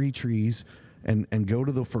your 3 trees and go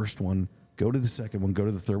to the first one, go to the second one, go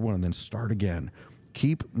to the third one, and then start again.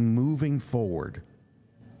 Keep moving forward.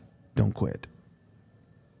 Don't quit.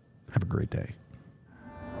 Have a great day.